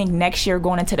 and I think next year,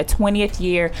 going into the 20th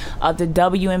year of the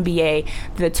WNBA,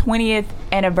 the 20th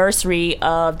anniversary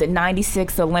of the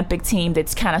 96 Olympic team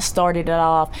that's kind of started it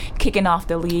off, kicking off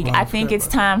the league. I think it's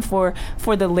time for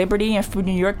the Liberty and for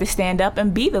New York to stand up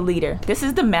and be the leader. This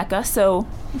is the Mecca, so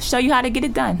show you how to get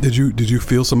it done. Did you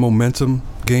feel some momentum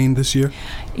gain this year?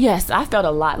 Yes, I felt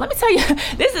a lot. Let me tell you,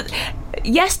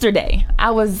 yesterday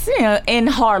I was in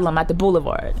Harlem at the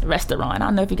Boulevard restaurant. I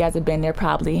don't know if you guys have been there,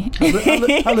 probably.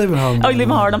 I live in Harlem. Oh, you live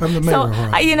in Harlem? I'm the mayor of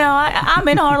Harlem. I'm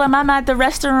in Harlem. I'm at the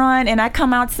restaurant, and I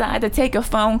come outside to take a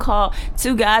phone call.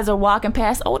 2 guys are walking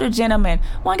past, older gentlemen.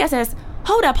 One guy says,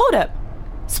 hold up.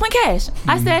 Swing Cash.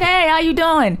 I said, hey, how you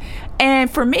doing?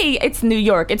 And for me, it's New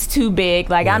York. It's too big.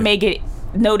 Like, right. I may get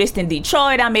noticed in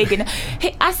Detroit.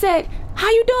 I said, how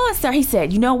you doing, sir? He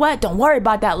said, you know what? Don't worry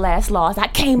about that last loss. I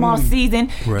came all season.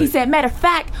 Right. He said, matter of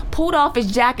fact, pulled off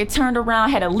his jacket, turned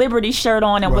around, had a Liberty shirt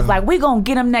on, and was like, we're going to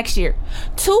get him next year.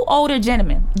 2 older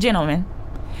gentlemen.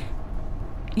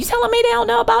 You telling me they don't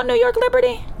know about New York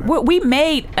Liberty? We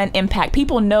made an impact.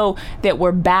 People know that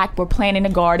we're back. We're playing in the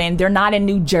Garden. They're not in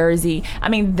New Jersey. I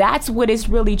mean, that's what it's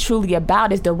really, truly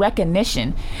about, is the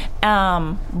recognition.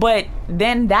 But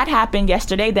then that happened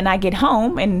yesterday. Then I get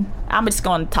home, and I'm just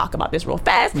going to talk about this real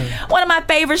fast. One of my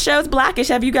favorite shows, Blackish.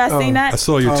 Have you guys seen that? I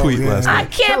saw your tweet last night. I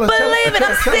can't believe it.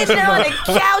 I'm sitting there on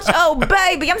the couch. Oh,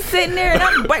 baby. I'm sitting there, and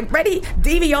I'm ready,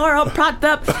 DVR all propped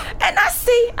up. And I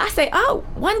say, oh,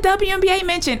 one WNBA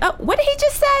mention. Oh, what did he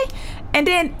just say? And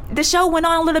then the show went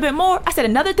on a little bit more. I said,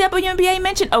 another WNBA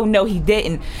mention? Oh, no, he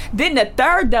didn't. Then the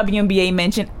third WNBA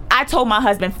mention, I told my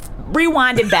husband,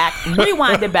 rewind it back.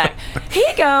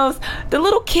 He goes, the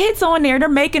little kids on there, they're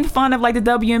making fun of like the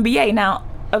WNBA. Now,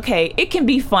 okay, it can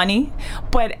be funny,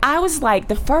 but I was like,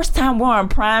 the first time we're on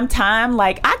prime time,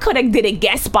 like I could have did a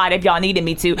guest spot if y'all needed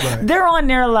me to. Right. They're on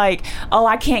there like, oh,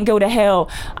 I can't go to hell.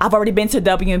 I've already been to a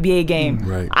WNBA game.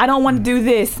 Right. I don't want to do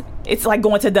this. It's like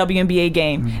going to a WNBA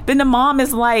game. Then the mom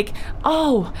is like,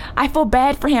 oh, I feel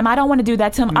bad for him. I don't want to do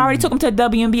that to him. I already took him to a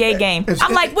WNBA game.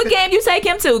 I'm like, what game you take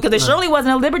him to? Because it surely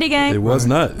wasn't a Liberty game. It was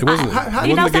not. It wasn't. It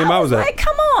wasn't the game I was at. Like,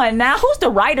 come on now. Who's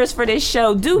the writers for this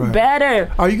show? Do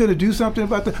better. Are you going to do something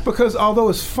about that? Because although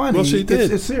it's funny,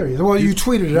 it's serious. Well, you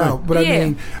tweeted it out. But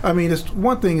I mean, it's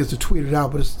one thing is to tweet it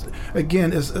out, but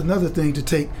it's another thing to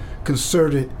take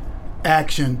concerted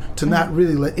action to not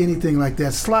really let anything like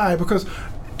that slide, because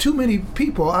too many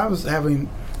people. I was having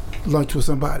lunch with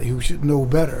somebody who should know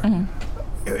better,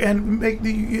 and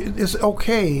it's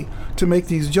okay to make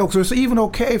these jokes, or it's even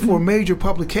okay for major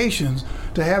publications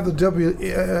to have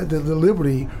the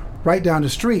Liberty right down the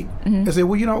street and say,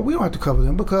 well, you know, we don't have to cover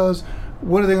them because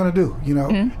what are they going to do? You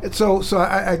know, so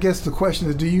I guess the question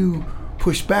is, do you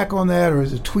push back on that, or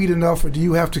is it tweet enough, or do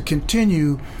you have to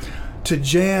continue to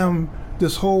jam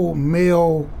this whole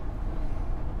male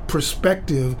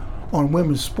perspective on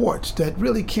women's sports that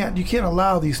really you can't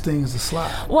allow these things to slide?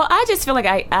 Well, I just feel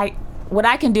like what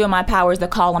I can do in my power is to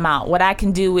call them out. What I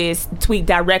can do is tweet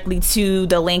directly to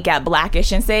the link at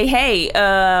Blackish and say, hey,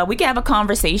 we can have a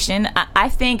conversation. I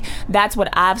think that's what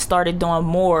I've started doing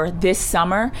more this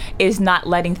summer, is not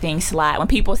letting things slide. When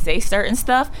people say certain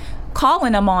stuff,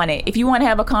 calling them on it. If you want to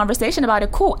have a conversation about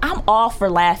it, cool. I'm all for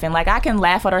laughing. Like, I can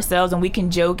laugh at ourselves and we can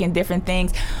joke and different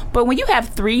things. But when you have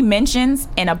 3 mentions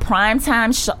in a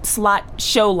primetime slot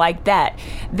show like that,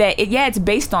 it's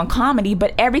based on comedy,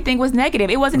 but everything was negative.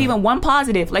 It wasn't even one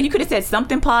positive. Like, you could have said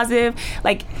something positive.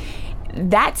 Like,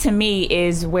 that to me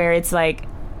is where it's like,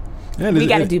 we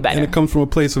got to do better. And it comes from a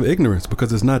place of ignorance,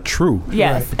 because it's not true.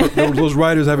 Yes. Right. Those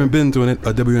writers haven't been to a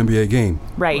WNBA game.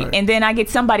 Right. And then I get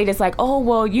somebody that's like, oh,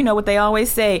 well, you know what they always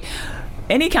say,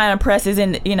 any kind of press is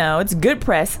it's good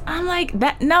press. I'm like,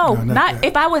 that not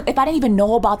if I didn't even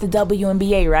know about the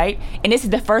WNBA, right? And this is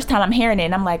the first time I'm hearing it,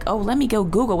 and I'm like, oh, let me go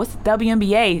Google what's the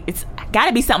WNBA. It's got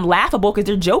to be something laughable because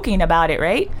they're joking about it,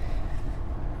 right?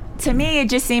 To me, it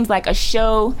just seems like a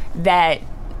show that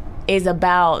is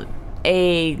about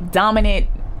a dominant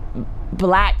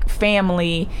black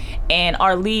family, and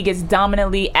our league is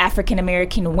dominantly African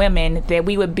American women, that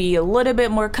we would be a little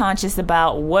bit more conscious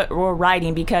about what we're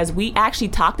writing, because we actually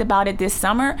talked about it this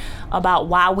summer about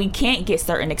why we can't get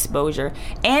certain exposure,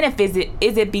 and if is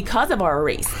it because of our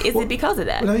race? Is it because of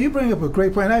that? Now you bring up a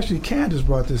great point. Actually, Candace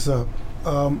brought this up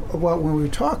when we were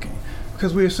talking,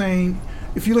 because we were saying,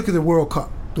 if you look at the World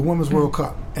Cup, the Women's World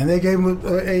Cup, and they gave them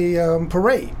a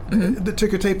parade, the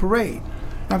ticker tape parade.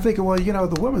 I'm thinking, well, you know,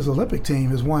 the Women's Olympic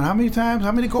team has won how many times?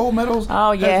 How many gold medals?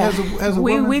 Oh, yeah. Has a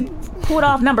we pulled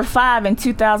off number 5 in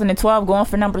 2012, going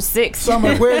for number 6. So,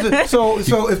 where is it?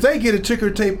 So if they get a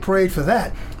ticker tape parade for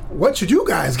that, what should you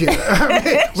guys get? I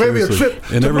mean, maybe a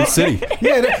trip in every city.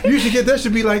 Yeah, you should get. That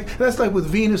should be that's like with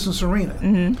Venus and Serena.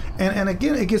 And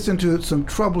again, it gets into some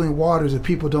troubling waters that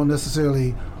people don't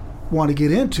necessarily want to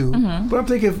get into. But I'm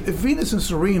thinking, if Venus and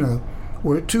Serena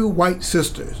were 2 white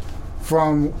sisters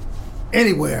from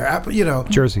anywhere, you know,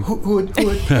 Jersey,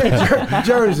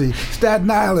 Jersey, Staten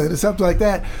Island, or something like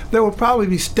that, there would probably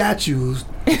be statues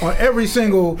on every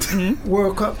single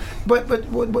World Cup. But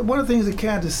one of the things that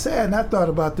Candace said, and I thought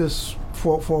about this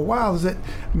for a while, is that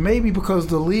maybe because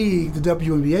the league, the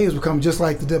WNBA, has become just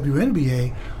like the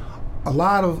WNBA, a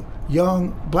lot of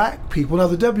young black people. Now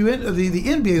the NBA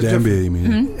is different. NBA, you mean?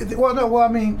 I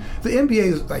mean, the NBA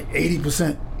is like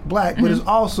 80% black, but it's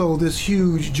also this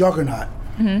huge juggernaut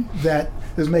that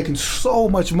is making so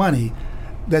much money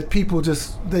that people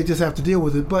just have to deal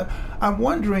with it. But I'm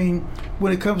wondering,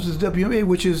 when it comes to the WNBA,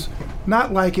 which is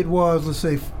not like it was, let's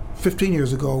say, 15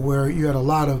 years ago, where you had a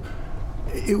lot of,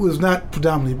 it was not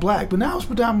predominantly black, but now it's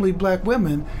predominantly black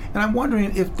women, and I'm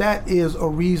wondering if that is a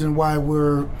reason why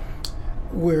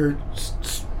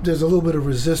there's a little bit of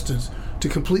resistance to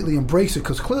completely embrace it,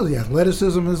 because clearly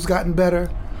athleticism has gotten better,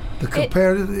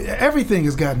 everything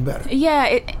has gotten better.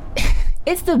 Yeah,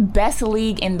 it's the best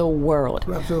league in the world.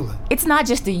 Absolutely. It's not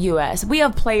just the U.S. We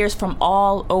have players from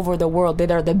all over the world that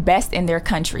are the best in their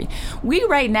country. We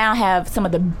right now have some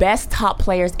of the best top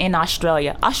players in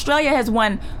Australia. Australia has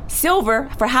won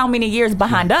silver for how many years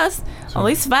behind us? At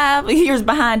least 5 years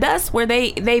behind us, where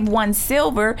they've won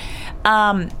silver.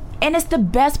 And it's the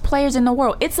best players in the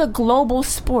world. It's a global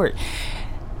sport.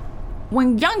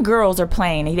 When young girls are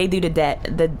playing, they do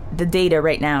the data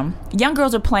right now, young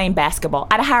girls are playing basketball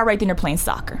at a higher rate than they're playing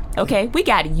soccer, okay? We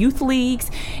got youth leagues.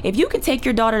 If you can take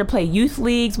your daughter to play youth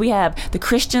leagues, we have the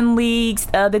Christian leagues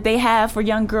that they have for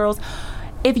young girls.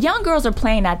 If young girls are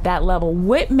playing at that level,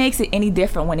 what makes it any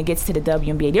different when it gets to the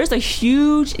WNBA? There's a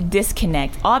huge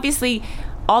disconnect. Obviously,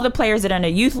 all the players that are in the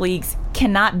youth leagues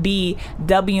cannot be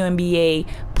WNBA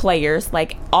players.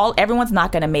 Like, everyone's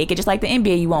not going to make it. Just like the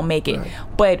NBA, you won't make it. Right.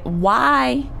 But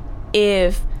why,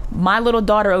 if my little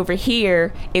daughter over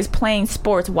here is playing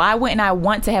sports, why wouldn't I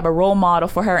want to have a role model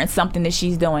for her and something that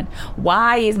she's doing?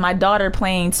 Why is my daughter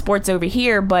playing sports over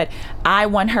here, but I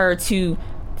want her to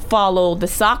follow the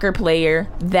soccer player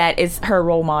that is her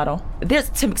role model?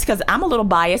 Because I'm a little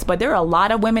biased, but there are a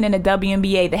lot of women in the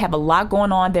WNBA that have a lot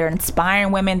going on. They're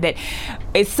inspiring women that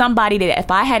is somebody that if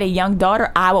I had a young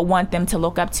daughter, I would want them to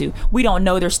look up to. We don't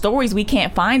know their stories. We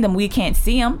can't find them. We can't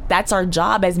see them. That's our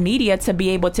job as media, to be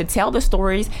able to tell the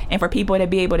stories and for people to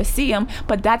be able to see them.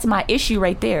 But that's my issue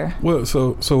right there. Well,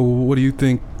 so what do you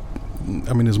think?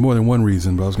 I mean, there's more than one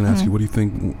reason, but I was going to ask you, what do you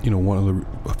think,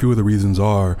 a few of the reasons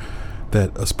are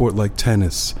that a sport like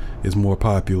tennis is more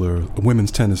popular?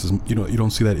 Women's tennis is, you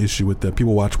don't see that issue with that.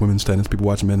 People watch women's tennis, people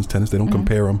watch men's tennis, they don't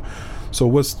compare them. So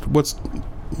what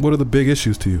are the big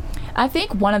issues to you? I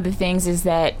think one of the things is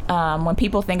that when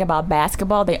people think about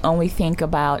basketball, they only think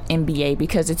about NBA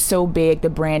because it's so big, the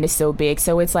brand is so big.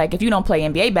 So it's like, if you don't play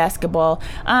NBA basketball,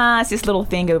 it's this little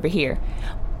thing over here.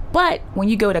 But when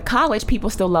you go to college, people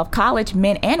still love college,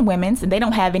 men and women's, and they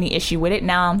don't have any issue with it.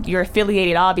 Now, you're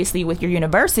affiliated, obviously, with your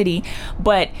university,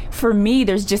 but for me,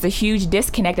 there's just a huge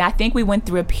disconnect. I think we went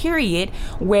through a period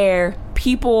where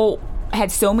people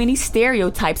had so many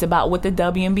stereotypes about what the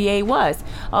WNBA was.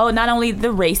 Oh, not only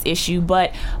the race issue,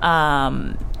 but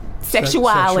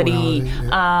sexuality,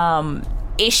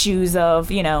 issues of,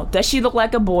 does she look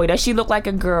like a boy? Does she look like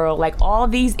a girl? Like, all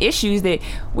these issues that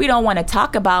we don't want to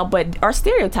talk about, but are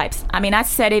stereotypes. I mean, I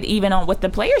said it even with the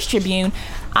Players Tribune.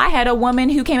 I had a woman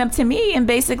who came up to me and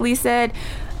basically said,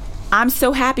 I'm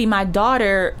so happy my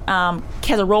daughter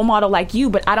has a role model like you,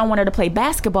 but I don't want her to play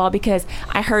basketball because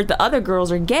I heard the other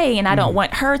girls are gay and I don't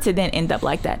want her to then end up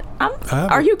like that.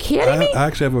 Are you kidding me? I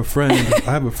actually have a friend.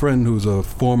 I have a friend who's a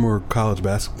former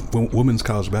women's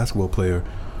college basketball player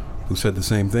who said the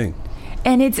same thing.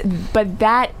 But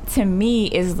that to me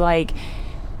is like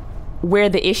where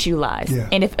the issue lies. Yeah.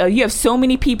 And if you have so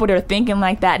many people that are thinking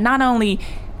like that, not only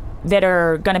that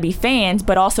are going to be fans,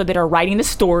 but also that are writing the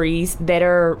stories, that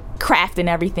are crafting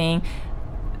everything,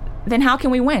 then how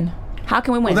can we win? How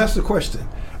can we win? Well, that's the question.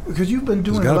 Because you've been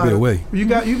doing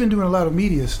you've been doing a lot of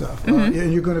media stuff, and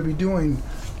you're going to be doing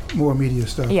more media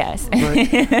stuff. Yes.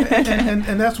 Right?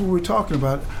 and that's what we're talking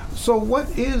about. So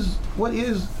what do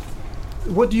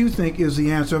you think is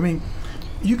the answer? I mean,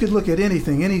 you could look at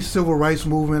anything, any civil rights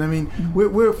movement. I mean,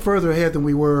 we're further ahead than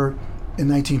we were in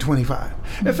 1925.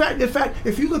 In fact,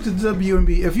 if you look at the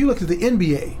WNBA, if you look at the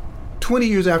NBA, 20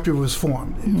 years after it was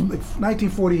formed, like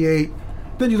 1948,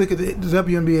 then you look at the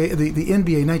WNBA, the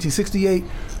NBA, 1968.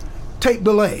 Tape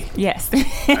delay. Yes.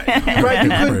 Right. You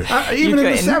couldn't, even in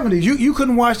the 70s, you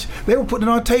couldn't watch. They were putting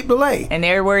it on tape delay. And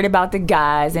they were worried about the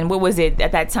guys. And what was it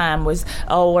at that time?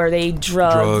 Are they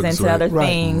drugs and other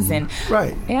things? And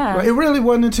yeah. Right. It really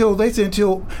wasn't until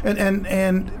until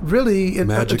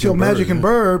Magic and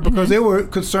Bird, because they were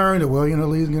concerned that the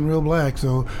league's getting real black.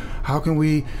 So how can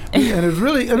we? And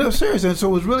it was serious. And so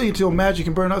it was really until Magic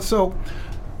and Bird. So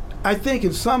I think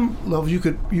in some level you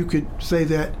could say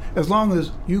that as long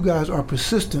as you guys are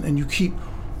persistent and you keep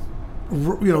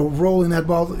rolling that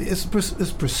ball, it's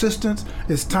persistence,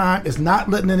 it's time, it's not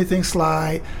letting anything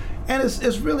slide, and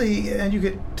it's really, and you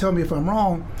could tell me if I'm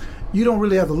wrong, you don't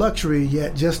really have the luxury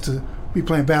yet just to be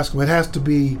playing basketball. It has to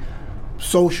be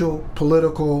social,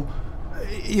 political,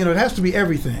 it has to be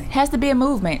everything. It has to be a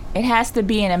movement. It has to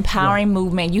be an empowering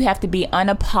movement. You have to be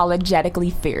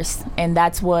unapologetically fierce. And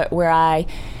that's where I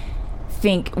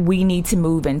think we need to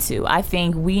move into. I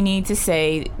think we need to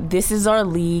say, this is our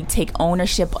league, take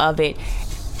ownership of it.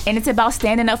 And it's about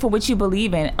standing up for what you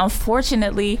believe in.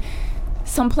 Unfortunately,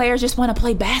 some players just want to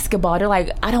play basketball. They're like,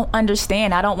 I don't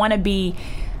understand. I don't want to be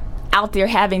out there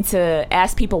having to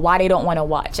ask people why they don't want to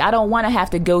watch. I don't want to have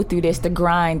to go through this, the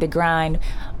grind.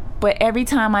 But every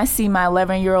time I see my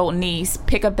 11-year-old niece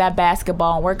pick up that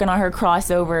basketball and working on her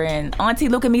crossover and, Auntie,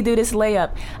 look at me do this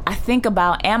layup, I think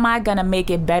about, am I going to make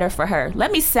it better for her?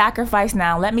 Let me sacrifice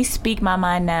now. Let me speak my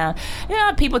mind now.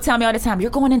 People tell me all the time,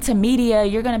 you're going into media.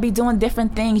 You're going to be doing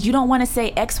different things. You don't want to say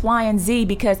X, Y, and Z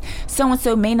because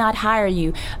so-and-so may not hire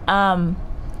you.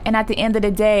 And at the end of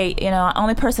the day, the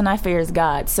only person I fear is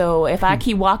God. So if I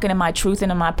keep walking in my truth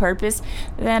and in my purpose,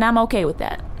 then I'm okay with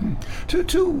that.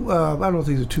 Two I don't know if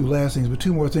these are two last things, but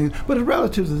two more things. But it's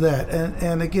relative to that.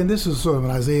 And again, this is sort of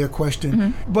an Isaiah question.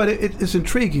 Mm-hmm. But it's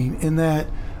intriguing in that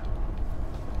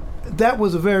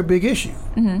was a very big issue.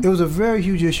 Mm-hmm. It was a very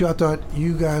huge issue. I thought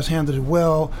you guys handled it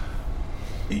well.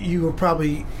 You were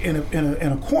probably in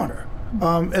a corner.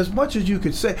 As much as you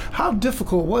could say, how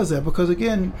difficult was that? Because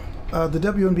again, the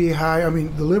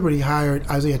WNBA the Liberty hired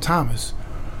Isaiah Thomas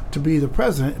to be the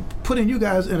president, putting you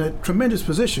guys in a tremendous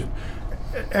position.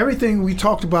 Everything we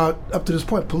talked about up to this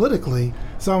point politically,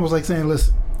 it's almost like saying,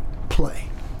 listen, play.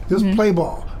 Just play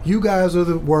ball. You guys are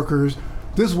the workers.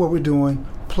 This is what we're doing.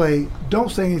 Play. Don't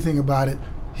say anything about it.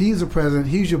 He's the president.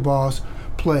 He's your boss.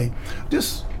 Play.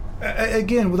 Just,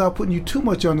 again, without putting you too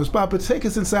much on the spot, but take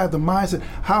us inside the mindset,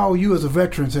 how you as a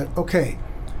veteran said, okay,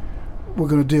 we're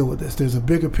going to deal with this. There's a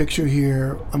bigger picture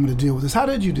here. I'm going to deal with this. How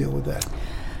did you deal with that?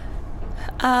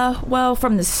 Well,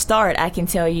 from the start, I can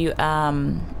tell you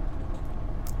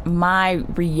my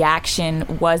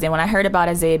reaction wasn't, when I heard about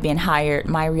Isaiah being hired,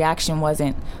 my reaction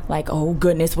wasn't like, oh,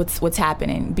 goodness, what's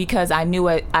happening? Because I knew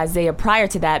Isaiah prior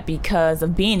to that because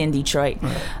of being in Detroit.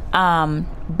 Right.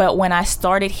 But when I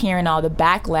started hearing all the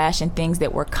backlash and things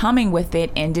that were coming with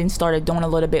it and then started doing a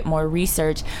little bit more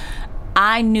research,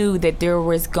 I knew that there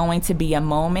was going to be a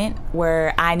moment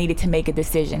where I needed to make a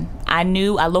decision. I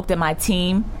looked at my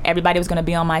team, everybody was going to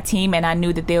be on my team, and I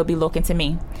knew that they would be looking to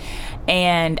me.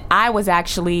 And I was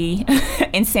actually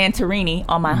in Santorini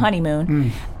on my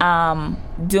honeymoon,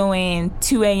 doing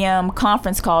 2 a.m.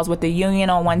 conference calls with the union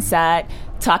on one side,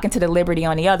 talking to the Liberty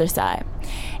on the other side.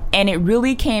 And it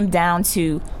really came down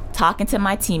to talking to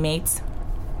my teammates,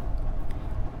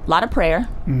 a lot of prayer,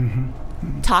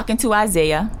 talking to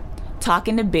Isaiah,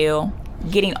 talking to Bill,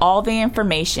 getting all the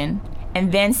information,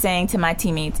 and then saying to my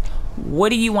teammates, what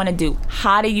do you want to do?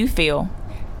 How do you feel?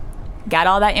 Got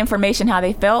all that information, how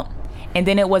they felt, and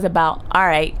then it was about, all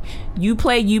right, you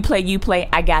play,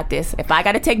 I got this. If I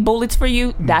got to take bullets for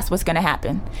you, that's what's going to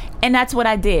happen. And that's what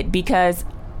I did, because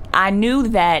I knew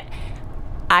that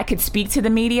I could speak to the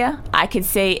media. I could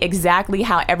say exactly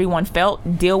how everyone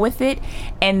felt, deal with it,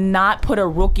 and not put a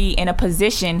rookie in a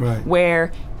position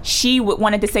where she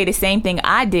wanted to say the same thing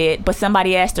I did, but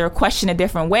somebody asked her a question a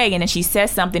different way, and then she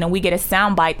says something, and we get a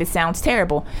soundbite that sounds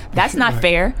terrible. That's not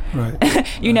fair,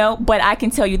 But I can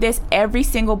tell you this: every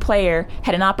single player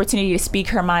had an opportunity to speak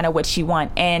her mind of what she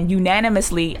wanted, and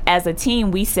unanimously, as a team,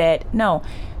 we said no.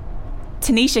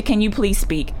 Tanisha, can you please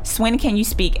speak? Swin, can you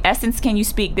speak? Essence, can you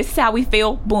speak? This is how we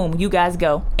feel. Boom, you guys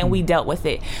go. And we dealt with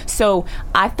it. So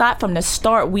I thought from the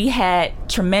start we had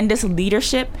tremendous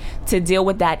leadership to deal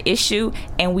with that issue,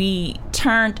 and we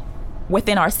turned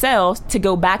within ourselves to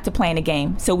go back to playing the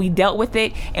game. So we dealt with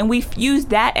it, and we used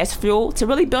that as fuel to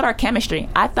really build our chemistry.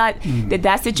 I thought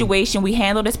that situation we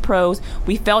handled as pros.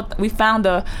 We found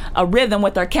a rhythm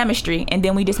with our chemistry, and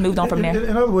then we just moved on from there.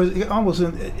 In other words, almost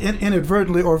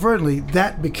inadvertently or vertently,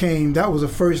 that was the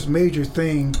first major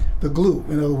thing, the glue.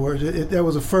 In other words, that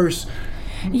was the first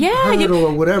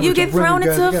or whatever. You get thrown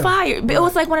into a fire. Right. It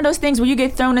was like one of those things where you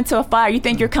get thrown into a fire. You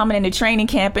think you're coming into training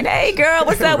camp and, hey, girl,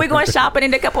 what's up? We're going shopping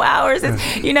in a couple hours,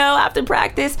 after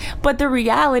practice. But the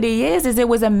reality is it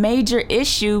was a major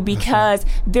issue because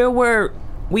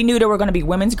we knew there were going to be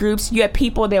women's groups. You had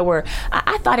people that were,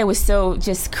 I thought it was so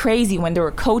just crazy when there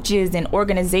were coaches and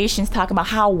organizations talking about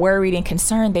how worried and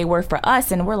concerned they were for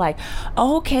us. And we're like,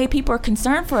 oh, okay, people are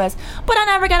concerned for us. But I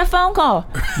never got a phone call.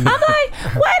 I'm like,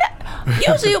 what?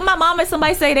 Usually my mom and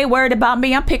somebody say they worried about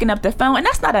me, I'm picking up the phone. And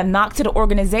that's not a knock to the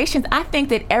organizations. I think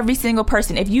that every single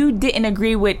person, if you didn't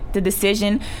agree with the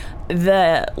decision,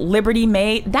 the liberty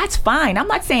made, that's fine. I'm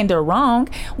not saying they're wrong.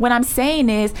 What I'm saying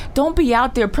is, don't be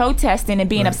out there protesting and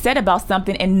being upset about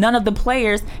something and none of the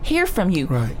players hear from you.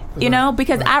 Right. You know,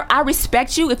 because I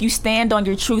respect you if you stand on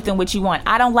your truth and what you want.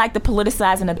 I don't like the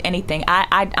politicizing of anything.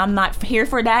 I'm not here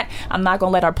for that. I'm not going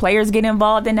to let our players get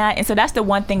involved in that. And so that's the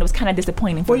one thing that was kind of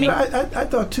disappointing for me. I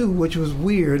thought, too, which was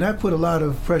weird, and I put a lot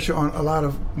of pressure on a lot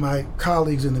of my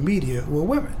colleagues in the media were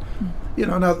women. You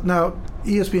know, now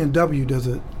ESPNW does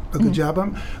a good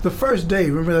job. The first day,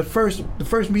 remember the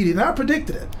first meeting, and I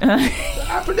predicted it.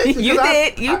 I predicted You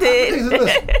did. I predicted,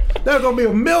 listen, there are going to be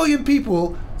 1 million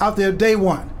people out there day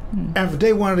one, and for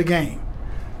day one of the game.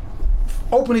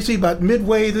 Opening seat about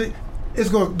midway, it's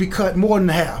going to be cut more than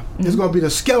half. It's going to be the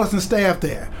skeleton staff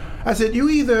there. I said, you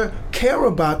either care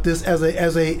about this as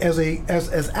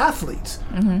athletes,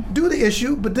 do the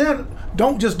issue, but then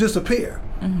don't just disappear.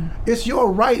 It's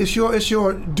your right, it's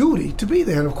your duty to be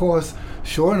there. And of course,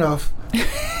 sure enough,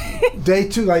 day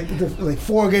two, like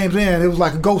 4 games in, it was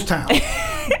like a ghost town.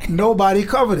 Nobody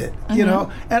covered it, you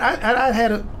know. And I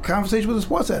had a conversation with a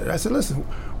sports editor. I said, listen,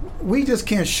 we just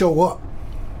can't show up.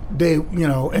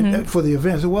 And for the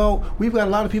events. Well, we've got a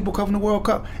lot of people covering the World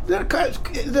Cup. It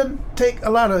doesn't take a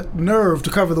lot of nerve to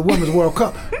cover the Women's World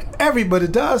Cup. But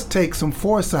it does take some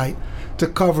foresight to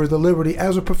cover the Liberty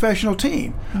as a professional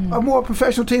team, a more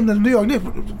professional team than the New York Knicks.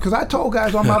 Because I told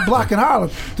guys on my block in Harlem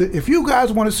that if you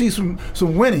guys want to see some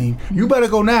winning, you better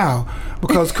go now,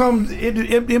 because come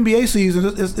NBA season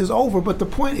is over. But the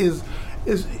point is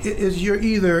you're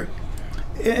either,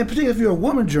 and particularly if you're a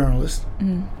woman journalist.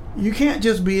 You can't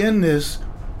just be in this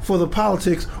for the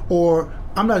politics, or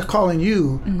I'm not calling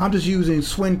you, I'm just using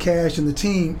Swin Cash and the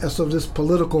team as sort of this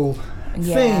political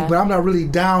thing, but I'm not really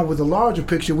down with the larger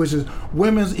picture, which is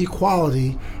women's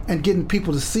equality and getting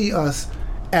people to see us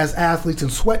as athletes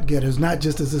and sweat getters, not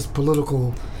just as this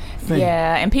political thing.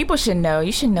 Yeah, and people should know.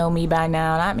 You should know me by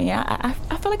now. I mean, I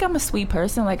feel like I'm a sweet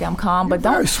person, like I'm calm, but You're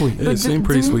don't. very sweet. You seem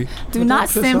pretty sweet. Do not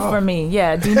send for me.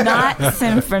 Yeah, do not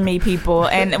send for me, people.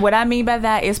 And what I mean by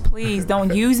that is, please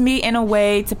don't use me in a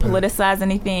way to politicize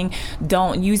anything.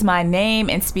 Don't use my name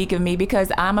and speak of me,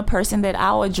 because I'm a person that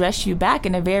I'll address you back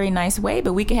in a very nice way,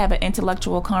 but we can have an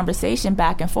intellectual conversation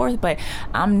back and forth. But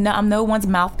I'm no one's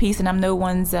mouthpiece, and I'm no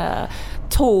one's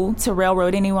tool to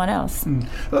railroad anyone else.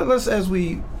 Let's, as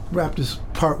we wrap this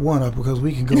part one up, because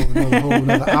we can go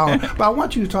another hour. But I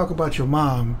want you to talk about your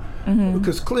mom,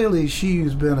 because clearly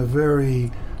she's been a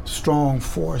very strong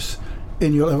force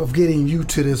in your life of getting you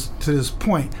to this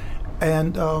point.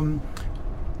 And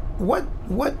where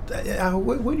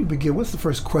do you begin? What's the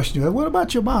first question you have? What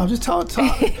about your mom? Just tell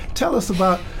us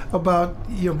about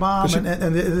your mom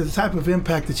and the type of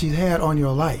impact that she's had on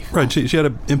your life. Right, she had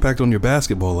an impact on your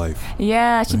basketball life.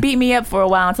 Yeah, she beat me up for a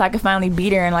while until I could finally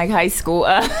beat her in like high school.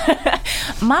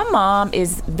 My mom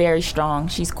is very strong.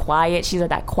 She's quiet. She's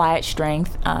that quiet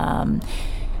strength.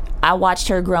 I watched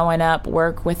her growing up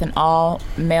work with an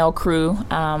all-male crew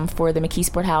for the McKee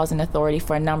Sport Housing Authority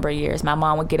for a number of years. My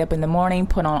mom would get up in the morning,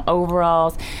 put on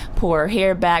overalls, pull her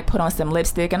hair back, put on some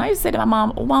lipstick. And I used to say to my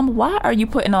mom, "Mom, why are you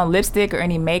putting on lipstick or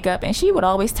any makeup?" And she would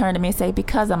always turn to me and say,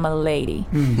 "Because I'm a lady."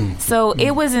 So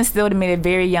it was instilled in me at a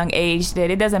very young age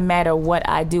that it doesn't matter what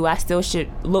I do, I still should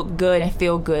look good and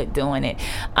feel good doing it.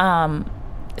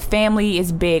 Family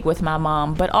is big with my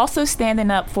mom, but also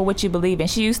standing up for what you believe in.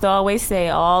 She used to always say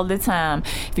all the time,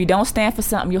 if you don't stand for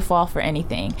something, you'll fall for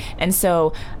anything. And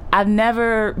so I've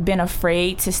never been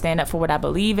afraid to stand up for what I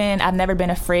believe in. I've never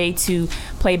been afraid to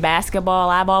play basketball.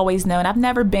 I've always known I've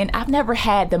never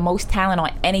had the most talent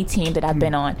on any team that I've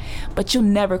been on, but you'll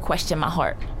never question my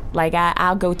heart. Like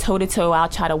I'll go toe to toe. I'll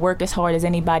try to work as hard as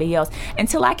anybody else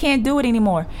until I can't do it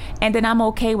anymore, and then I'm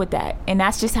okay with that. And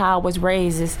that's just how I was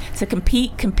raised: is to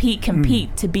compete,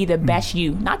 to be the best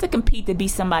you, not to compete to be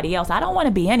somebody else. I don't want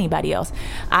to be anybody else.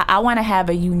 I want to have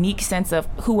a unique sense of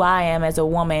who I am as a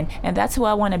woman, and that's who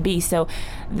I want to be. So,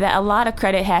 that a lot of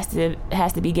credit has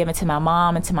to be given to my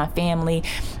mom and to my family.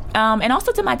 And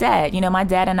also to my dad. You know, my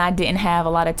dad and I didn't have a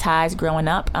lot of ties growing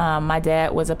up. My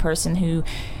dad was a person who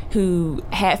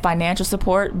had financial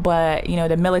support, but you know,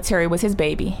 the military was his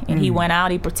baby, and he went out,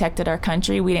 he protected our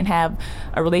country. We didn't have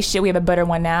a relationship. We have a better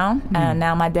one now.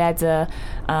 Now my dad's a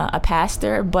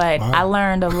pastor, but wow. I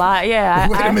learned a lot. Yeah,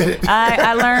 Wait a minute.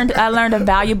 I learned a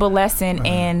valuable lesson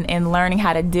in learning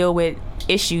how to deal with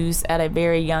issues at a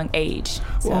very young age.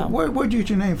 So. Well, where'd you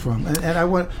get your name from? And I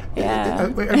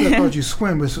thought you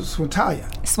Swin, but Swintalia.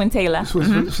 Swintalia.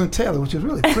 Swintalia, which is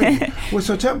really pretty. Well,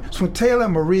 so tell me, Swintalia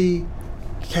Marie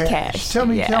Cash. Tell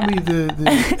me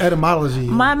the etymology.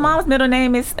 My mom's middle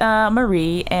name is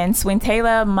Marie, and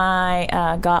Swintela, my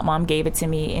godmom, gave it to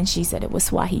me, and she said it was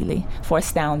Swahili for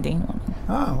astounding woman.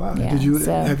 Oh wow! Yeah,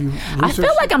 have you I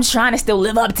feel like I'm trying to still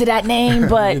live up to that name,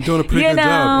 but You're doing a pretty good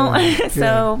job.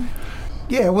 So.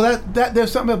 Yeah, well, that there's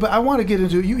something, but I want to get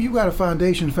into you got a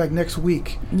foundation. In fact, next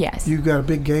week, yes, you've got a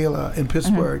big gala in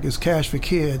Pittsburgh. It's Cash for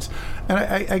Kids, and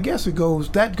I guess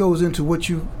that goes into what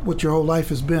your whole life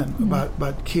has been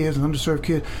about kids and underserved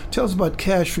kids. Tell us about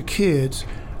Cash for Kids,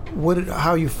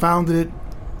 how you founded it,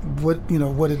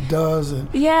 what it does. And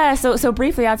so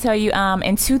briefly I'll tell you,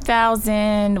 in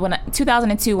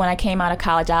 2002 when I came out of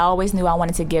college, I always knew I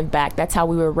wanted to give back. That's how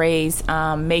we were raised,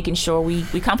 making sure we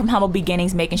come from humble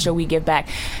beginnings, making sure we give back.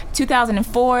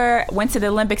 2004, went to the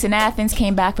Olympics in Athens,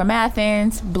 came back from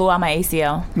Athens, blew out my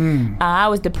ACL. I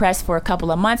was depressed for a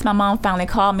couple of months. My mom finally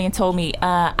called me and told me,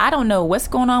 I don't know what's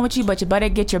going on with you, but you better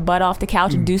get your butt off the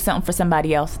couch and do something for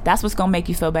somebody else. That's what's going to make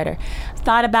you feel better.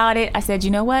 Thought about it. I said,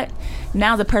 you know what?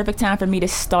 Now's the perfect time for me to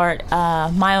start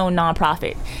my own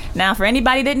nonprofit. Now, for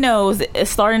anybody that knows,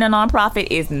 starting a nonprofit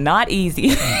is not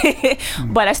easy.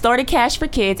 But I started Cash for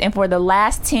Kids, and for the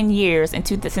last 10 years,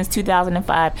 since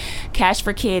 2005, Cash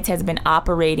for Kids has been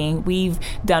operating. We've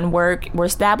done work. We're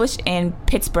established in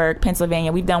Pittsburgh,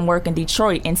 Pennsylvania. We've done work in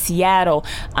Detroit, in Seattle.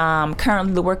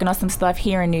 Currently working on some stuff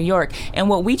here in New York. And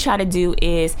what we try to do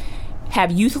is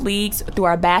have youth leagues through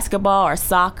our basketball, our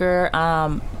soccer,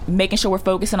 making sure we're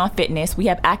focusing on fitness. We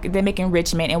have academic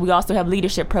enrichment, and we also have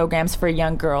leadership programs for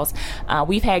young girls.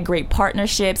 We've had great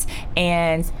partnerships,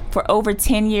 and for over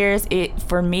 10 years,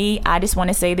 for me, I just want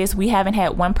to say this, we haven't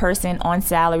had one person on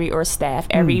salary or staff.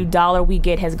 Every dollar we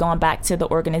get has gone back to the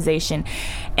organization.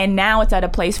 And now it's at a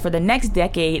place for the next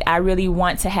decade. I really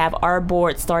want to have our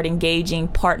board start engaging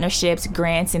partnerships,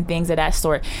 grants, and things of that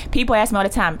sort. People ask me all the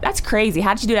time, that's crazy.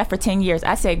 How did you do that for 10 years?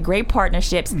 I said, great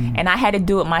partnerships, and I had to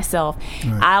do it myself.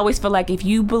 Right. I always feel like if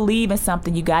you believe in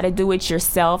something, you got to do it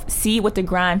yourself, see what the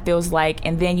grind feels like,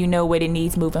 and then you know what it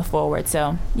needs moving forward.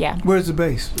 So, yeah. Where's it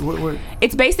based? Where?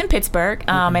 It's based in Pittsburgh,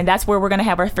 and that's where we're going to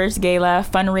have our first gala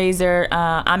fundraiser.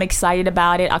 I'm excited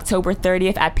about it. October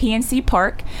 30th at PNC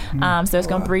Park. So it's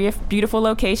going to be a beautiful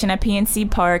location at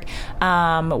PNC Park.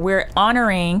 We're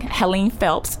honoring Helene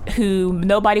Phelps, who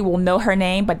nobody will know her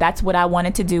name, but that's what I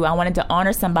wanted to do. I wanted to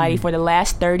honor somebody for the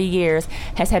last 30 years,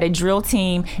 has had a drill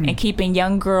team and keeping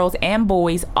young girls and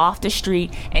boys off the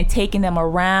street and taking them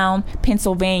around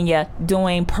Pennsylvania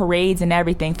doing parades and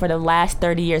everything for the last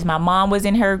 30 years. My mom was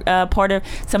in her part of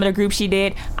some of the groups she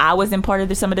did. I was in part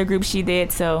of some of the groups she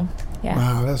did. So, yeah.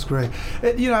 Wow, that's great.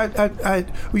 You know,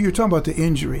 you were talking about the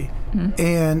injury,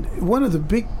 and one of the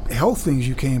big health things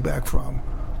you came back from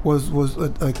was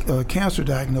a cancer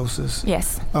diagnosis.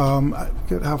 Yes. I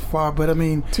forget how far, but I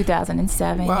mean,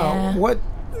 2007. Wow. Yeah. What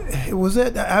was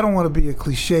it? I don't want to be a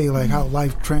cliche like how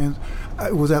life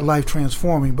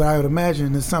transforming, but I would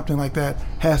imagine that something like that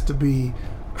has to be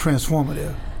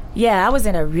transformative. Yeah, I was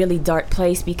in a really dark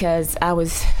place because I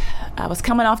was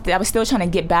coming off. I was still trying to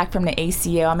get back from the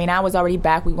ACL. I mean, I was already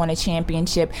back. We won a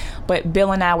championship, but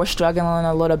Bill and I were struggling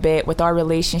a little bit with our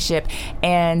relationship,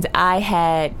 and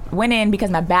I went in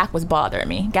because my back was bothering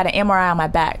me. Got an MRI on my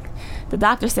back. The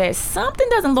doctor said, something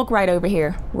doesn't look right over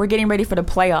here. We're getting ready for the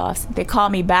playoffs. They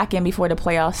called me back in before the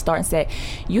playoffs start and said,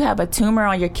 you have a tumor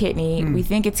on your kidney. We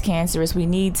think it's cancerous.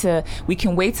 We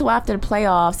can wait till after the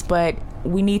playoffs, but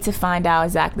we need to find out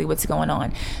exactly what's going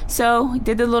on. So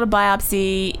did the little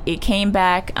biopsy. It came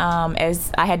back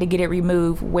as I had to get it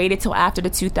removed. Waited till after the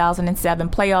 2007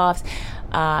 playoffs.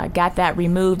 Got that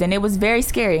removed, and it was very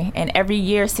scary. And every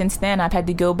year since then, I've had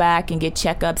to go back and get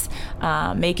checkups,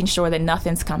 making sure that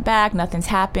nothing's come back, nothing's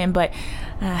happened. But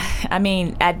I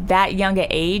mean, at that younger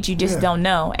age, you just don't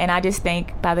know. And I just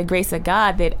think, by the grace of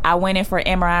God, that I went in for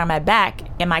an MRI on my back,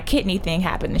 and my kidney thing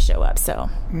happened to show up. So,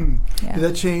 Did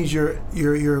that change your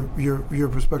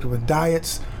perspective of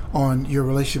diets, on your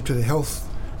relationship to the health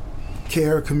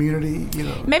care community? You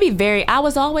know, maybe I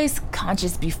was always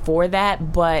conscious before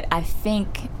that, but I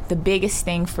think the biggest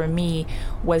thing for me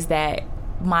was that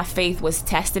my faith was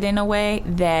tested in a way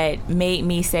that made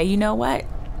me say, you know what?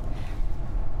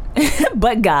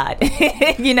 But God,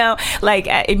 you know, like,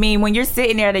 I mean, when you're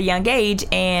sitting there at a young age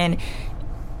and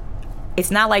it's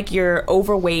not like you're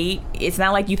overweight, it's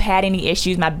not like you've had any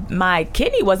issues. My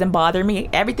kidney wasn't bothering me.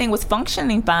 Everything was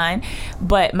functioning fine,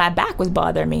 but my back was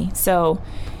bothering me. So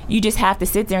you just have to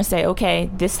sit there and say, okay,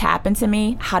 this happened to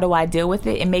me. How do I deal with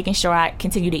it? And making sure I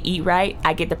continue to eat right.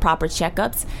 I get the proper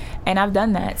checkups, and I've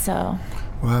done that. So,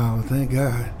 Wow, thank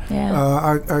God. Yeah.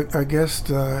 Our guest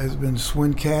has been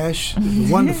Swin Cash,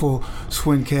 wonderful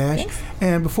Swin Cash. Thanks.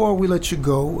 And before we let you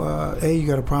go, A, you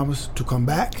got to promise to come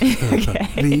back. Okay.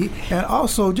 B, and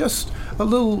also just a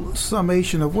little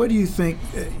summation of what do you think,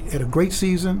 at a great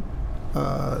season,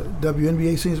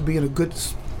 WNBA seems to be in a good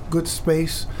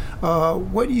space.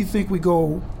 Where do you think we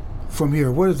go from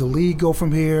here? Where does the league go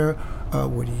from here?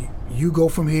 Where do you go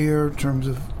from here in terms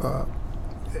of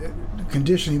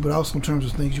conditioning, but also in terms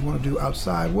of things you want to do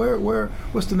outside?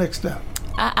 What's the next step?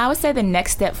 I would say the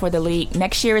next step for the league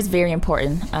next year is very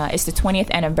important. It's the 20th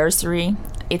anniversary.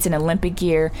 It's an Olympic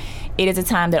year. It is a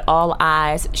time that all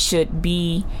eyes should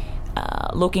be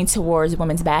looking towards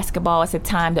women's basketball. It's a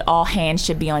time that all hands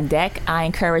should be on deck. I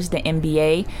encourage the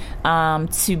NBA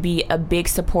to be a big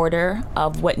supporter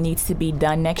of what needs to be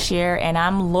done next year, and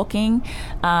I'm looking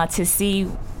to see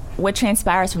what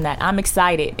transpires from that. I'm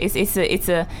excited. It's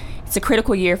a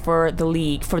critical year for the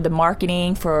league, for the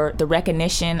marketing, for the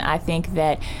recognition. I think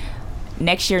that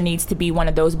next year needs to be one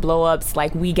of those blow-ups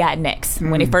like We Got Next.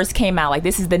 When it first came out, like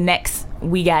this is the next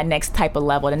We Got Next type of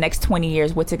level. The next 20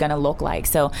 years, what's it going to look like?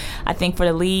 So I think for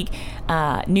the league,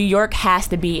 New York has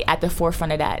to be at the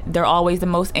forefront of that. They're always the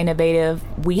most innovative.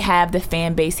 We have the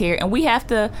fan base here, and we have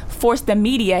to force the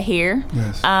media here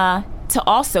to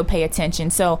also pay attention.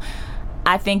 So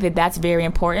I think that that's very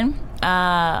important.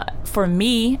 For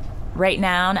me, right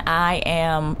now, I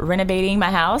am renovating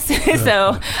my house,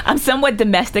 so I'm somewhat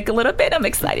domestic a little bit. I'm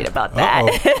excited about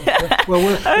that.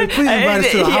 Well, please invite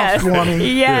us to the housewarming.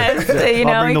 Yes, you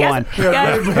know, I'll bring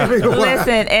the wine.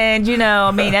 Listen, and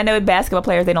I know basketball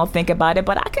players, they don't think about it,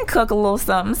 but I can cook a little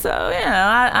something. So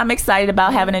I'm excited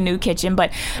about having a new kitchen.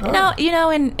 But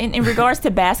in regards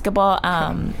to basketball,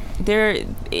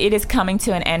 it is coming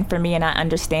to an end for me, and I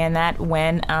understand that.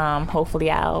 When hopefully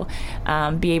I'll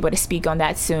be able to speak on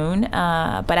that soon.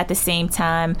 But at the same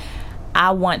time,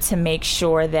 I want to make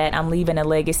sure that I'm leaving a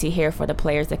legacy here for the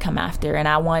players that come after, and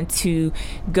I want to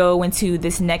go into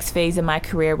this next phase of my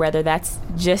career, whether that's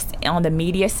just on the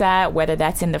media side, whether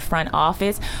that's in the front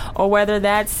office, or whether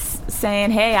that's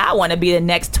saying, hey, I want to be the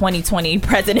next 2020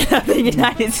 president of the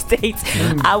United States.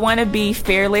 I want to be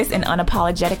fearless and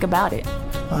unapologetic about it.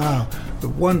 Wow,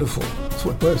 wonderful.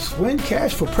 Swin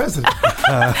Cash for president.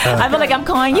 I feel like I'm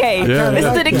Kanye.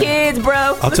 Listen to the kids, bro.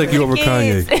 I'll take you over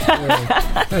Kanye.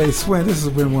 Hey, Swin, this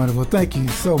has been wonderful. Thank you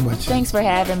so much. Thanks for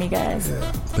having me, guys.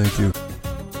 Yeah. Thank you.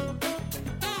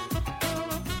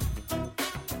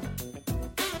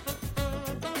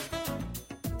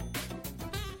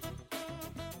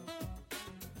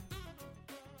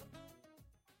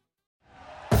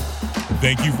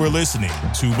 Thank you for listening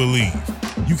to Believe.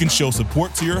 You can show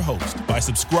support to your host by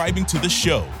subscribing to the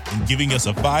show and giving us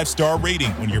a 5-star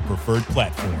rating on your preferred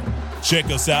platform. Check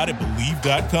us out at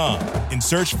Believe.com and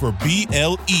search for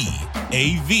BLEAV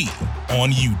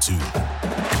on YouTube.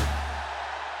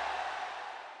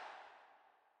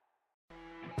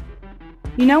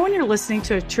 You know when you're listening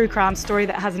to a true crime story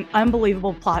that has an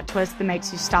unbelievable plot twist that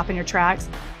makes you stop in your tracks?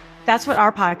 That's what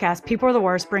our podcast, People Are the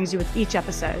Worst, brings you with each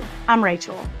episode. I'm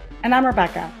Rachel. And I'm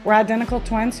Rebecca. We're identical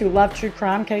twins who love true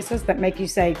crime cases that make you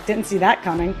say, didn't see that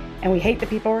coming, and we hate the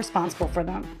people responsible for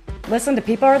them. Listen to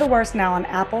People Are the Worst now on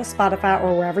Apple, Spotify,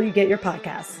 or wherever you get your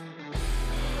podcasts.